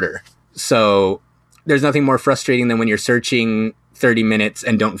them in order. So there's nothing more frustrating than when you're searching 30 minutes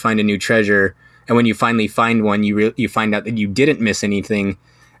and don't find a new treasure. And when you finally find one, you find out that you didn't miss anything.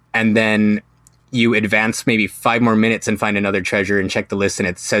 And then you advance maybe 5 more minutes and find another treasure and check the list, and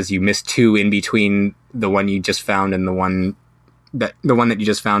it says you missed 2 in between the one you just found and the one that you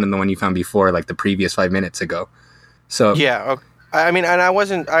just found and the one you found before, like the previous 5 minutes ago. So yeah, okay. I mean, and I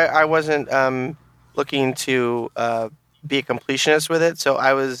wasn't looking to be a completionist with it, so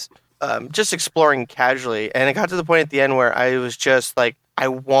I was just exploring casually, and it got to the point at the end where I was just like, I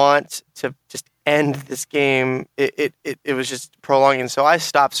want to just end this game. It was just prolonging, so I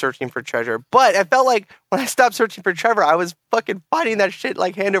stopped searching for treasure. But I felt like when I stopped searching for treasure, I was fucking fighting that shit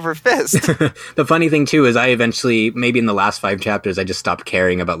like hand over fist. The funny thing too is I eventually, maybe in the last 5 chapters, I just stopped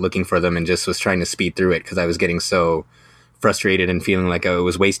caring about looking for them and just was trying to speed through it because I was getting so frustrated and feeling like I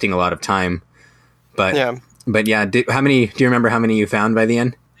was wasting a lot of time. But yeah, do you remember how many you found by the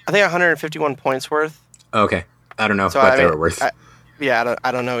end? I think 151 points worth. Okay, I don't know what they were worth. I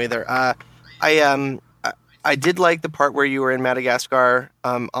don't know either. I did like the part where you were in Madagascar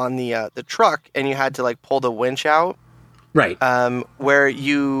on the truck and you had to like pull the winch out. Right. Where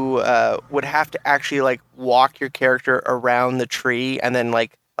you would have to actually like walk your character around the tree and then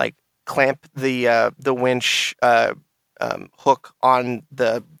like clamp the winch hook on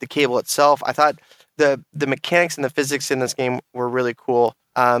the cable itself. I thought the mechanics and the physics in this game were really cool.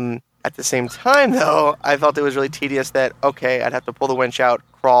 At the same time, though, I felt it was really tedious that, okay, I'd have to pull the winch out,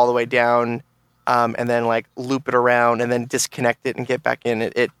 crawl all the way down, and then like loop it around and then disconnect it and get back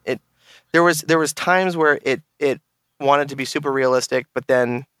in. There was times where it wanted to be super realistic, but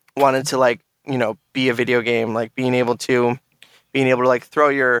then wanted to like, you know, be a video game, like being able to like throw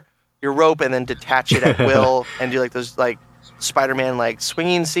your your rope and then detach it at will and do like those like Spider-Man like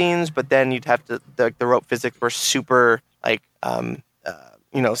swinging scenes, but then you'd have to the rope physics were super like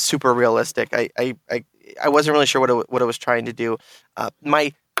super realistic. I wasn't really sure what it was trying to do.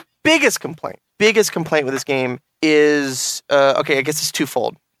 My biggest complaint with this game is okay. I guess it's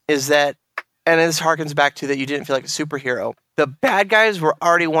twofold. Is that, and this harkens back to that you didn't feel like a superhero. The bad guys were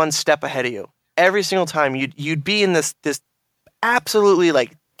already one step ahead of you. Every single time you'd be in this absolutely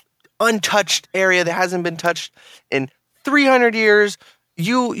like untouched area that hasn't been touched in 300 years.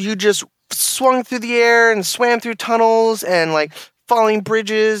 You just swung through the air and swam through tunnels and like falling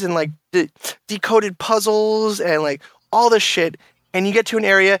bridges and like decoded puzzles and like all this shit. And you get to an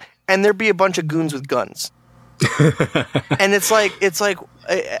area and there'd be a bunch of goons with guns. And it's like there'd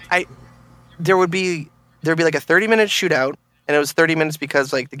be like a 30-minute shootout, and it was 30 minutes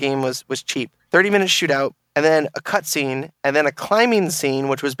because like the game was cheap. 30-minute shootout, and then a cutscene, and then a climbing scene,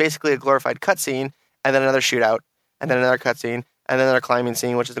 which was basically a glorified cutscene, and then another shootout, and then another cutscene, and then another climbing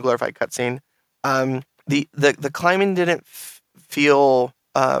scene, which is a glorified cutscene. The climbing didn't feel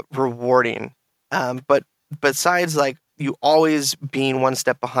rewarding, but besides like you always being one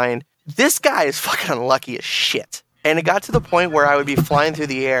step behind, this guy is fucking unlucky as shit. And it got to the point where I would be flying through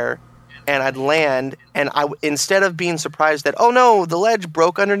the air and I'd land, and instead of being surprised that, oh no, the ledge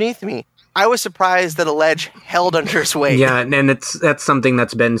broke underneath me, I was surprised that a ledge held under its weight. Yeah, and that's something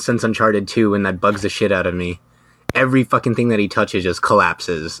that's been since Uncharted 2, and that bugs the shit out of me. Every fucking thing that he touches just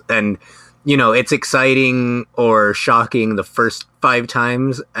collapses. And, you know, it's exciting or shocking the first 5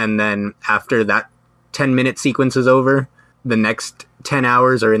 times, and then after that 10-minute sequence is over, the next 10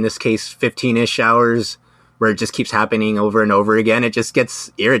 hours, or in this case 15-ish hours, where it just keeps happening over and over again, it just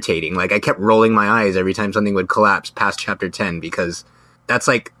gets irritating. Like, I kept rolling my eyes every time something would collapse past chapter 10, because that's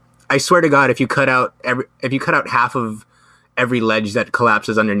like, I swear to God, if you cut out half of every ledge that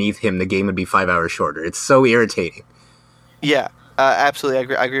collapses underneath him, the game would be 5 hours shorter. It's so irritating. Yeah,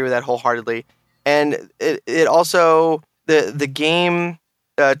 absolutely. I agree with that wholeheartedly. And it also, the game,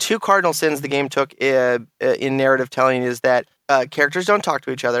 2 cardinal sins the game took in narrative telling is that characters don't talk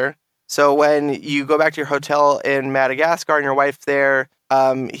to each other. So when you go back to your hotel in Madagascar and your wife's there,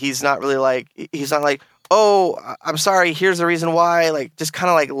 he's not like, oh, I'm sorry, here's the reason why. Like, just kind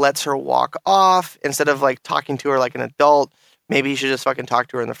of like lets her walk off instead of like talking to her like an adult. Maybe he should just fucking talk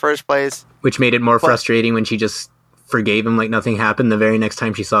to her in the first place. Which made it more frustrating when she just forgave him like nothing happened the very next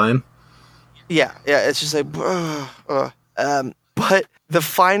time she saw him. Yeah, it's just like, but the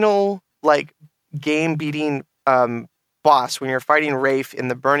final like game-beating boss, when you're fighting Rafe in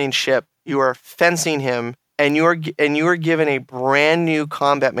the burning ship, you are fencing him, and you are given a brand new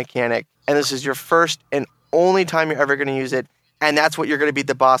combat mechanic, and this is your first and only time you're ever going to use it, and that's what you're going to beat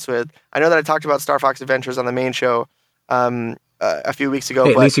the boss with. I know that I talked about Star Fox Adventures on the main show a few weeks ago.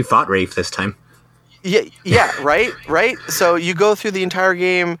 Hey, but at least you fought Rafe this time. Yeah, right. So you go through the entire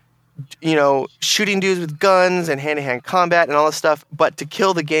game, you know, shooting dudes with guns and hand-to-hand combat and all this stuff, but to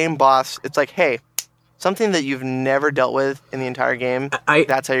kill the game boss, it's like, hey, something that you've never dealt with in the entire game,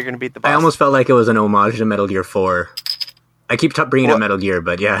 that's how you're going to beat the boss. I almost felt like it was an homage to Metal Gear 4. I keep bringing up Metal Gear,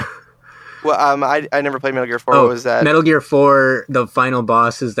 but yeah. Well, I never played Metal Gear 4. What was that? Metal Gear 4, the final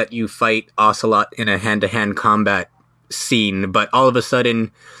boss is that you fight Ocelot in a hand-to-hand combat scene, but all of a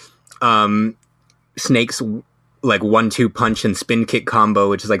sudden, Snake's like 1-2 punch and spin kick combo,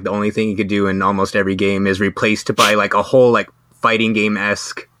 which is like the only thing you could do in almost every game, is replaced by like a whole like fighting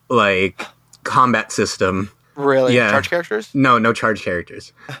game-esque like combat system. Really? Yeah. Charge characters? No charge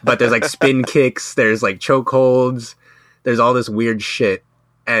characters. But there's like spin kicks, there's like chokeholds, there's all this weird shit.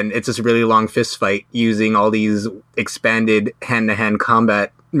 And it's this really long fist fight using all these expanded hand-to-hand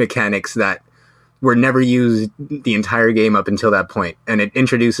combat mechanics that were never used the entire game up until that point. And it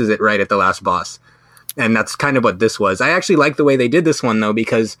introduces it right at the last boss. And that's kind of what this was. I actually like the way they did this one, though,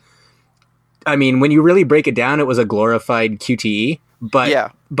 because, I mean, when you really break it down, it was a glorified QTE.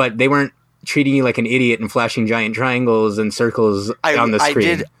 But they weren't treating you like an idiot and flashing giant triangles and circles on the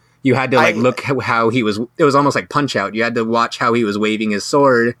screen. You had to look how he was. It was almost like Punch-Out. You had to watch how he was waving his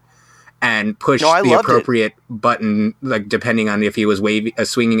sword and push the appropriate button, like depending on if he was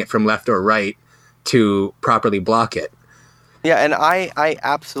swinging it from left or right, to properly block it. Yeah, and I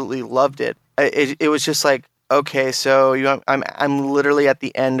absolutely loved it. It was just like, okay, so I'm literally at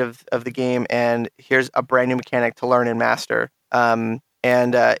the end of the game, and here's a brand new mechanic to learn and master. And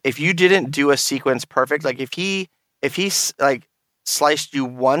if you didn't do a sequence perfect, like if he like sliced you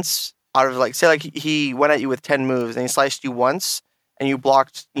once out of like, say like he went at you with 10 moves and he sliced you once and you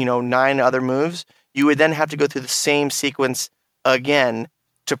blocked 9 other moves, you would then have to go through the same sequence again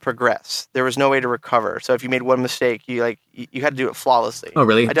to progress. There was no way to recover. So if you made one mistake, you had to do it flawlessly. Oh,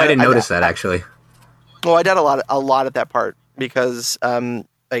 really? I didn't notice that actually. Well, I did a lot at that part because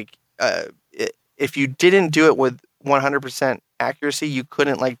if you didn't do it with 100% accuracy, you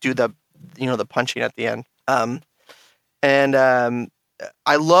couldn't do the the punching at the end.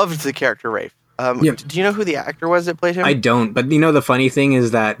 I loved the character Rafe. Yeah. Do you know who the actor was that played him? I don't, but the funny thing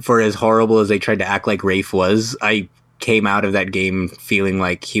is that for as horrible as they tried to act like Rafe was, I came out of that game feeling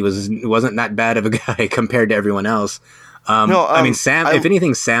like he wasn't that bad of a guy compared to everyone else. I mean, Sam. If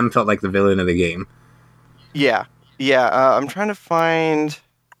anything, Sam felt like the villain of the game. Yeah. I'm trying to find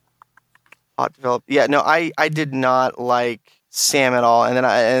hot develop. Yeah, no, I did not like Sam at all. And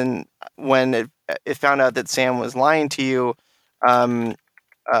then when it found out that Sam was lying to you, I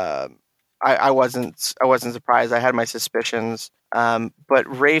wasn't surprised. I had my suspicions. But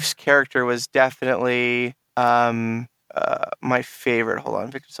Rafe's character was definitely my favorite. Hold on,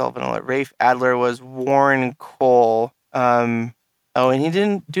 Victor Sullivan. Rafe Adler was Warren Cole. And he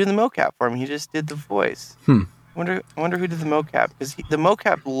didn't do the mocap for him. He just did the voice. I wonder who did the mocap, because the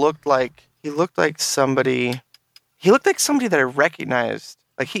mocap looked like somebody. He looked like somebody that I recognized.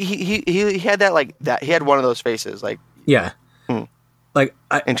 Like he had that. He had one of those faces. Yeah.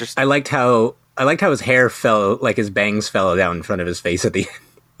 Interesting. I liked how his hair fell, like his bangs fell down in front of his face at the end.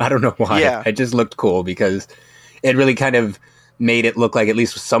 I don't know why. Yeah. It just looked cool because it really kind of made it look like at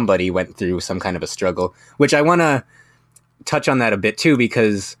least somebody went through some kind of a struggle, which I want to touch on that a bit too,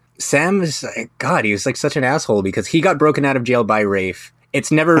 because Sam is he was such an asshole because he got broken out of jail by Rafe.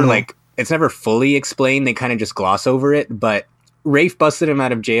 It's never it's never fully explained. They kind of just gloss over it, but Rafe busted him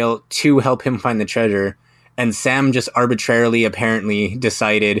out of jail to help him find the treasure. And Sam just arbitrarily, apparently,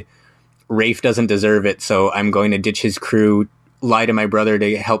 decided Rafe doesn't deserve it, so I'm going to ditch his crew, lie to my brother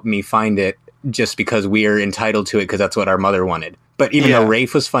to help me find it, just because we're entitled to it, because that's what our mother wanted. But even though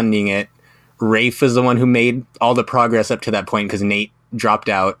Rafe was funding it, Rafe was the one who made all the progress up to that point, because Nate dropped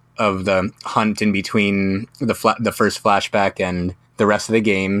out of the hunt in between the first flashback and the rest of the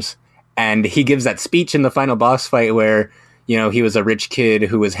games. And he gives that speech in the final boss fight where, he was a rich kid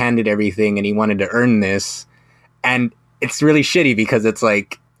who was handed everything and he wanted to earn this. And it's really shitty because it's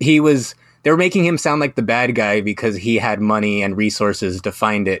they were making him sound like the bad guy because he had money and resources to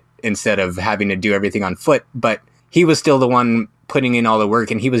find it instead of having to do everything on foot. But he was still the one putting in all the work,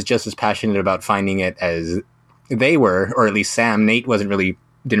 and he was just as passionate about finding it as they were, or at least Sam. Nate didn't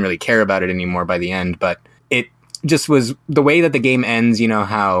really care about it anymore by the end, but it just was the way that the game ends,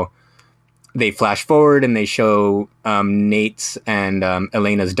 how they flash forward and they show Nate's and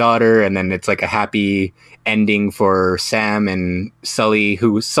Elena's daughter, and then it's a happy ending for Sam and Sully,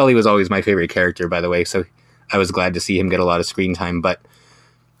 Sully was always my favorite character, by the way, so I was glad to see him get a lot of screen time. But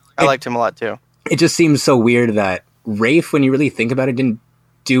I liked him a lot too. It just seems so weird that Rafe, when you really think about it, didn't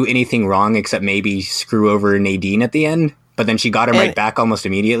do anything wrong except maybe screw over Nadine at the end, but then she got him right back almost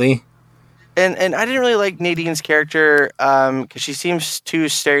immediately. And I didn't really like Nadine's character because she seems too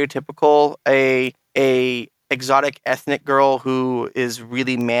stereotypical, a exotic ethnic girl who is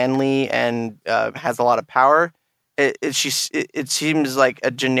really manly and has a lot of power. It seems like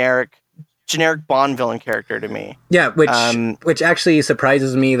a generic Bond villain character to me. Yeah, which actually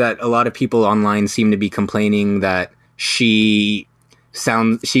surprises me that a lot of people online seem to be complaining that she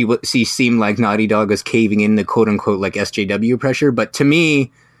seemed like Naughty Dog was caving in the quote unquote SJW pressure, but to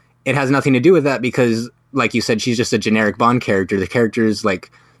me, it has nothing to do with that because, like you said, she's just a generic Bond character. The characters,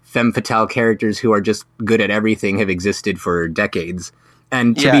 femme fatale characters who are just good at everything, have existed for decades.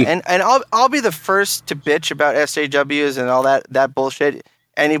 And I'll be the first to bitch about SJWs and all that bullshit.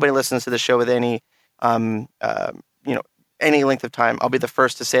 Anybody listens to the show with any any length of time, I'll be the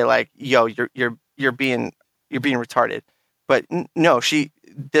first to say yo, you're being retarded. But no,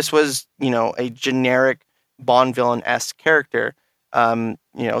 this was a generic Bond villain-esque character.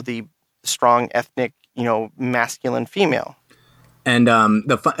 The strong ethnic, masculine female. And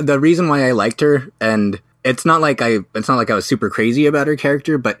the reason why I liked her, and it's not like I was super crazy about her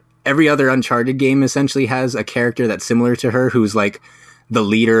character, but every other Uncharted game essentially has a character that's similar to her, who's the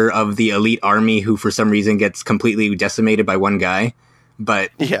leader of the elite army who for some reason gets completely decimated by one guy.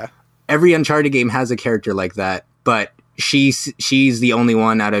 But every Uncharted game has a character like that, but she's the only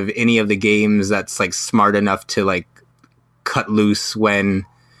one out of any of the games that's smart enough to cut loose when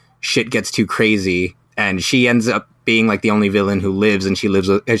shit gets too crazy, and she ends up being the only villain who lives, and she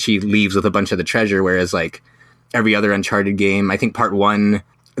leaves with a bunch of the treasure, whereas every other Uncharted game, I think part 1,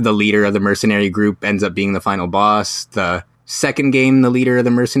 the leader of the mercenary group ends up being the final boss. The second game, the leader of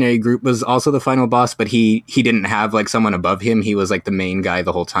the mercenary group was also the final boss, but he didn't have someone above him. He was the main guy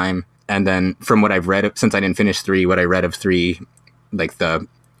the whole time. And then from what I've read, since I didn't finish 3, what I read of 3, the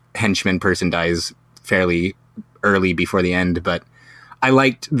henchman person dies fairly early before the end. But I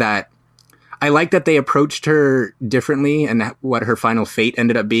liked that they approached her differently and what her final fate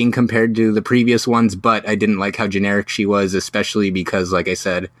ended up being compared to the previous ones, but I didn't like how generic she was, especially because, like I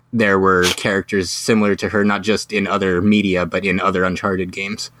said, there were characters similar to her, not just in other media, but in other Uncharted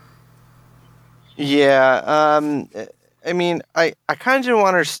games. Yeah, I mean, I kind of didn't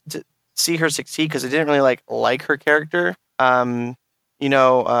want her to see her succeed because I didn't really like her character.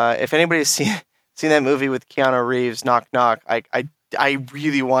 If anybody's seen that movie with Keanu Reeves, Knock Knock, I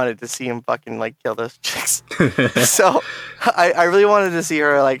really wanted to see him fucking kill those chicks. So I really wanted to see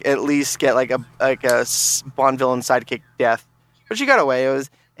her at least get a Bond villain sidekick death, but she got away.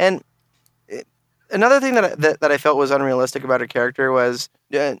 Another thing that I felt was unrealistic about her character was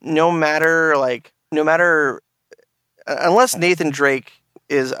no matter unless Nathan Drake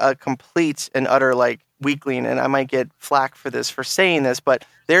is a complete and utter weakling, and I might get flack for saying this, but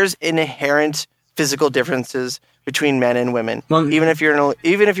there's inherent physical differences between men and women. Well, even if you're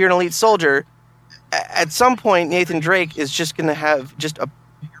an elite soldier, at some point Nathan Drake is just going to have just a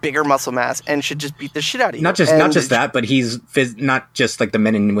bigger muscle mass and should just beat the shit out of you. Not just that, but he's not just the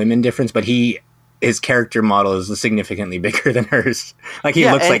men and women difference, but his character model is significantly bigger than hers. He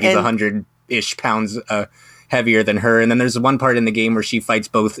looks like he's 100-ish pounds heavier than her. And then there's one part in the game where she fights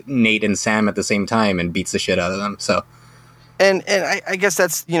both Nate and Sam at the same time and beats the shit out of them. So, and I guess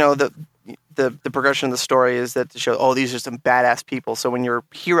that's the progression of the story is that to show, these are some badass people. So when your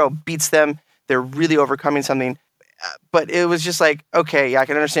hero beats them, they're really overcoming something. But it was just okay, yeah, I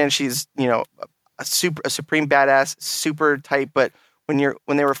can understand she's a supreme badass, super tight. But when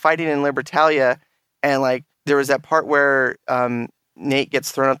they were fighting in Libertalia, and there was that part where Nate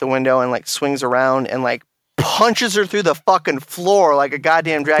gets thrown out the window and swings around and punches her through the fucking floor like a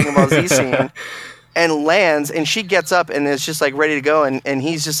goddamn Dragon Ball Z scene. And lands, and she gets up and is just ready to go, and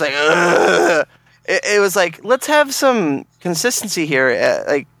he's just ugh. It was let's have some consistency here.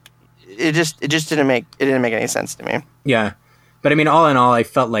 It just didn't make any sense to me. Yeah, but I mean, all in all, I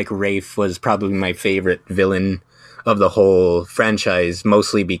felt like Rafe was probably my favorite villain of the whole franchise,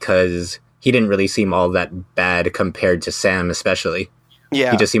 mostly because he didn't really seem all that bad compared to Sam, especially.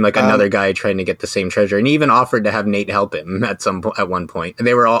 Yeah, he just seemed like another guy trying to get the same treasure, and he even offered to have Nate help him at one point.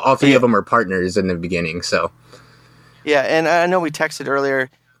 They were all three of them were partners in the beginning. So, yeah, and I know we texted earlier,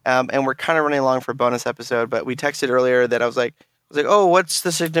 and we're kind of running along for a bonus episode, but we texted earlier that I was like, oh, what's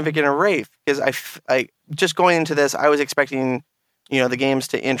the significance of Rafe? Because I just going into this, I was expecting, the games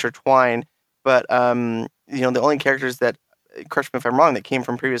to intertwine, but the only characters that, correct me if I'm wrong, that came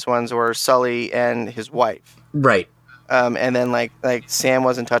from previous ones were Sully and his wife. Right. And then Sam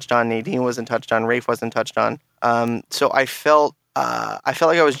wasn't touched on, Nadine wasn't touched on, Rafe wasn't touched on. So I felt like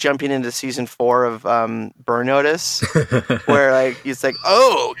I was jumping into season 4 of Burn Notice, where it's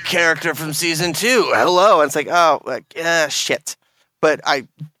character from season 2, hello, and it's shit. But I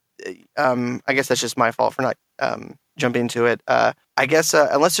guess that's just my fault for not jumping into it. I guess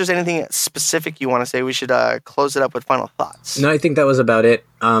unless there's anything specific you want to say, we should close it up with final thoughts. No, I think that was about it.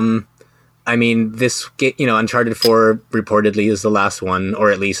 I mean, this, Uncharted 4 reportedly is the last one,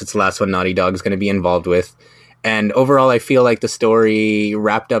 or at least it's the last one Naughty Dog's going to be involved with. And overall, I feel like the story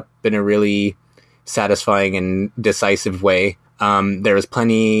wrapped up in a really satisfying and decisive way. There was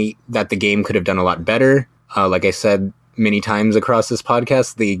plenty that the game could have done a lot better. Like I said many times across this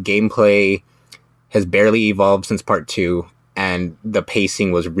podcast, the gameplay has barely evolved since part 2, and the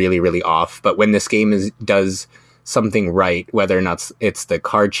pacing was really, really off. But when this game does something right, whether or not it's the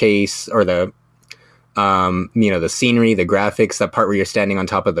car chase or the the scenery, the graphics, that part where you're standing on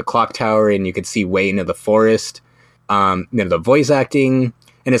top of the clock tower and you could see way into the forest, the voice acting,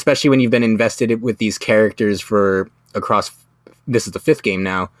 and especially when you've been invested with these characters this is the 5th game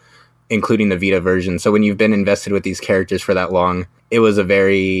now, including the Vita version. So when you've been invested with these characters for that long, it was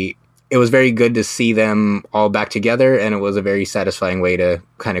very good to see them all back together, and it was a very satisfying way to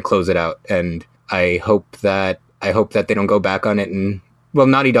kind of close it out. And I hope that they don't go back on it. And well,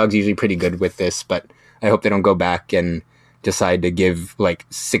 Naughty Dog's usually pretty good with this, but I hope they don't go back and decide to give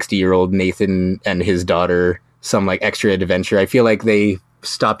 60-year-old Nathan and his daughter some extra adventure. I feel like they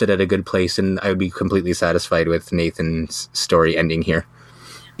stopped it at a good place, and I would be completely satisfied with Nathan's story ending here.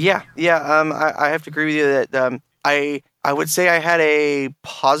 Yeah. I have to agree with you that I would say I had a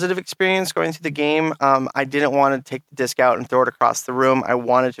positive experience going through the game. I didn't want to take the disc out and throw it across the room. I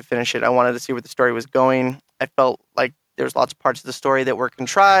wanted to finish it. I wanted to see where the story was going. I felt like there's lots of parts of the story that were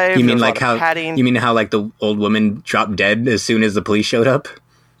contrived. You mean how the old woman dropped dead as soon as the police showed up?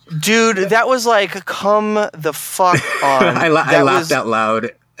 Dude, that was come the fuck on. I laughed out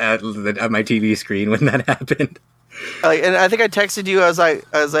loud at my TV screen when that happened. And I think I texted you. I was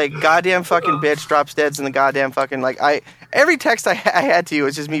like, goddamn fucking bitch drops deads in the goddamn fucking every text I had to you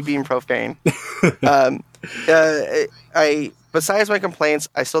was just me being profane. Besides my complaints,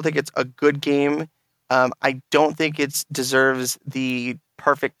 I still think it's a good game. I don't think it deserves the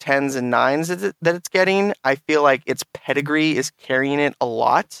perfect 10s and 9s that it's getting. I feel like its pedigree is carrying it a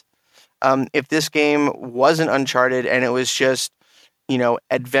lot. If this game wasn't Uncharted and it was just,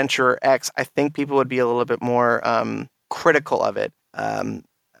 Adventure X, I think people would be a little bit more critical of it.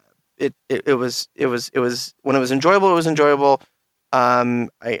 It was when it was enjoyable. It was enjoyable. I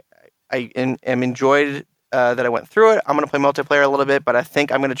am enjoyed that I went through it. I'm going to play multiplayer a little bit, but I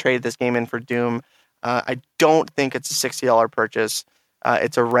think I'm going to trade this game in for Doom. I don't think it's a $60 purchase.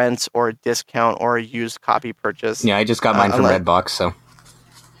 It's a rent or a discount or a used copy purchase. Yeah, I just got mine from Redbox, so.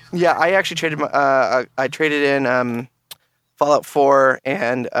 Yeah, I actually traded in Fallout 4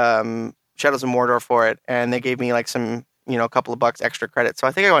 and Shadows of Mordor for it, and they gave me like some, a couple of bucks extra credit. So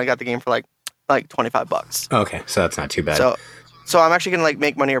I think I only got the game for like $25. Okay, so that's not too bad. So I'm actually gonna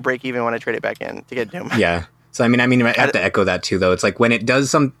make money or break even when I trade it back in to get Doom. Yeah. So I mean, I have to echo that too, though. It's like when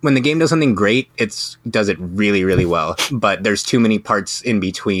the game does something great, does it really, really well. But there's too many parts in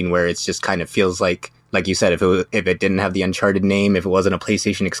between where it's just kind of feels like you said, if it didn't have the Uncharted name, if it wasn't a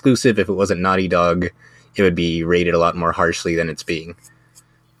PlayStation exclusive, if it wasn't Naughty Dog, it would be rated a lot more harshly than it's being.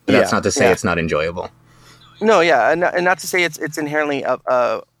 But that's not to say it's not enjoyable. No, yeah, and not to say it's inherently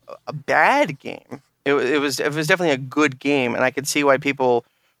a bad game. It was definitely a good game, and I could see why people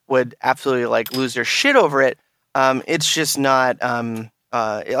would absolutely lose their shit over it. It's just not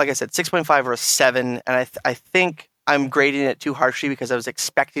like I said, 6.5 or a 7, and I think I'm grading it too harshly because I was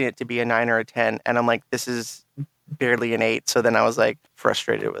expecting it to be a 9 or a 10, and I'm like, this is barely an 8. So then I was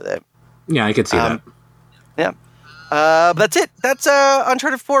frustrated with it. Yeah, I could see that. Yeah. But that's it. That's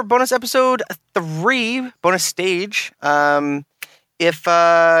Uncharted 4 bonus episode 3, bonus stage. If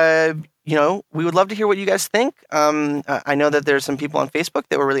we would love to hear what you guys think. I know that there's some people on Facebook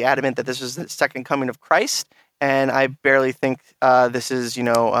that were really adamant that this was the second coming of Christ, and I barely think this is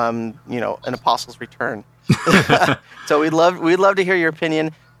an apostle's return. So we'd love to hear your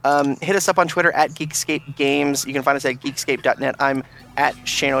opinion. Hit us up on Twitter at Geekscape Games. You can find us at geekscape.net. I'm at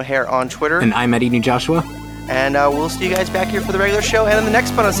Shane O'Hare on Twitter. And I'm at Eating Joshua. And we'll see you guys back here for the regular show and in the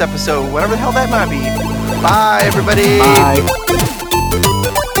next bonus episode, whatever the hell that might be. Bye, everybody. Bye.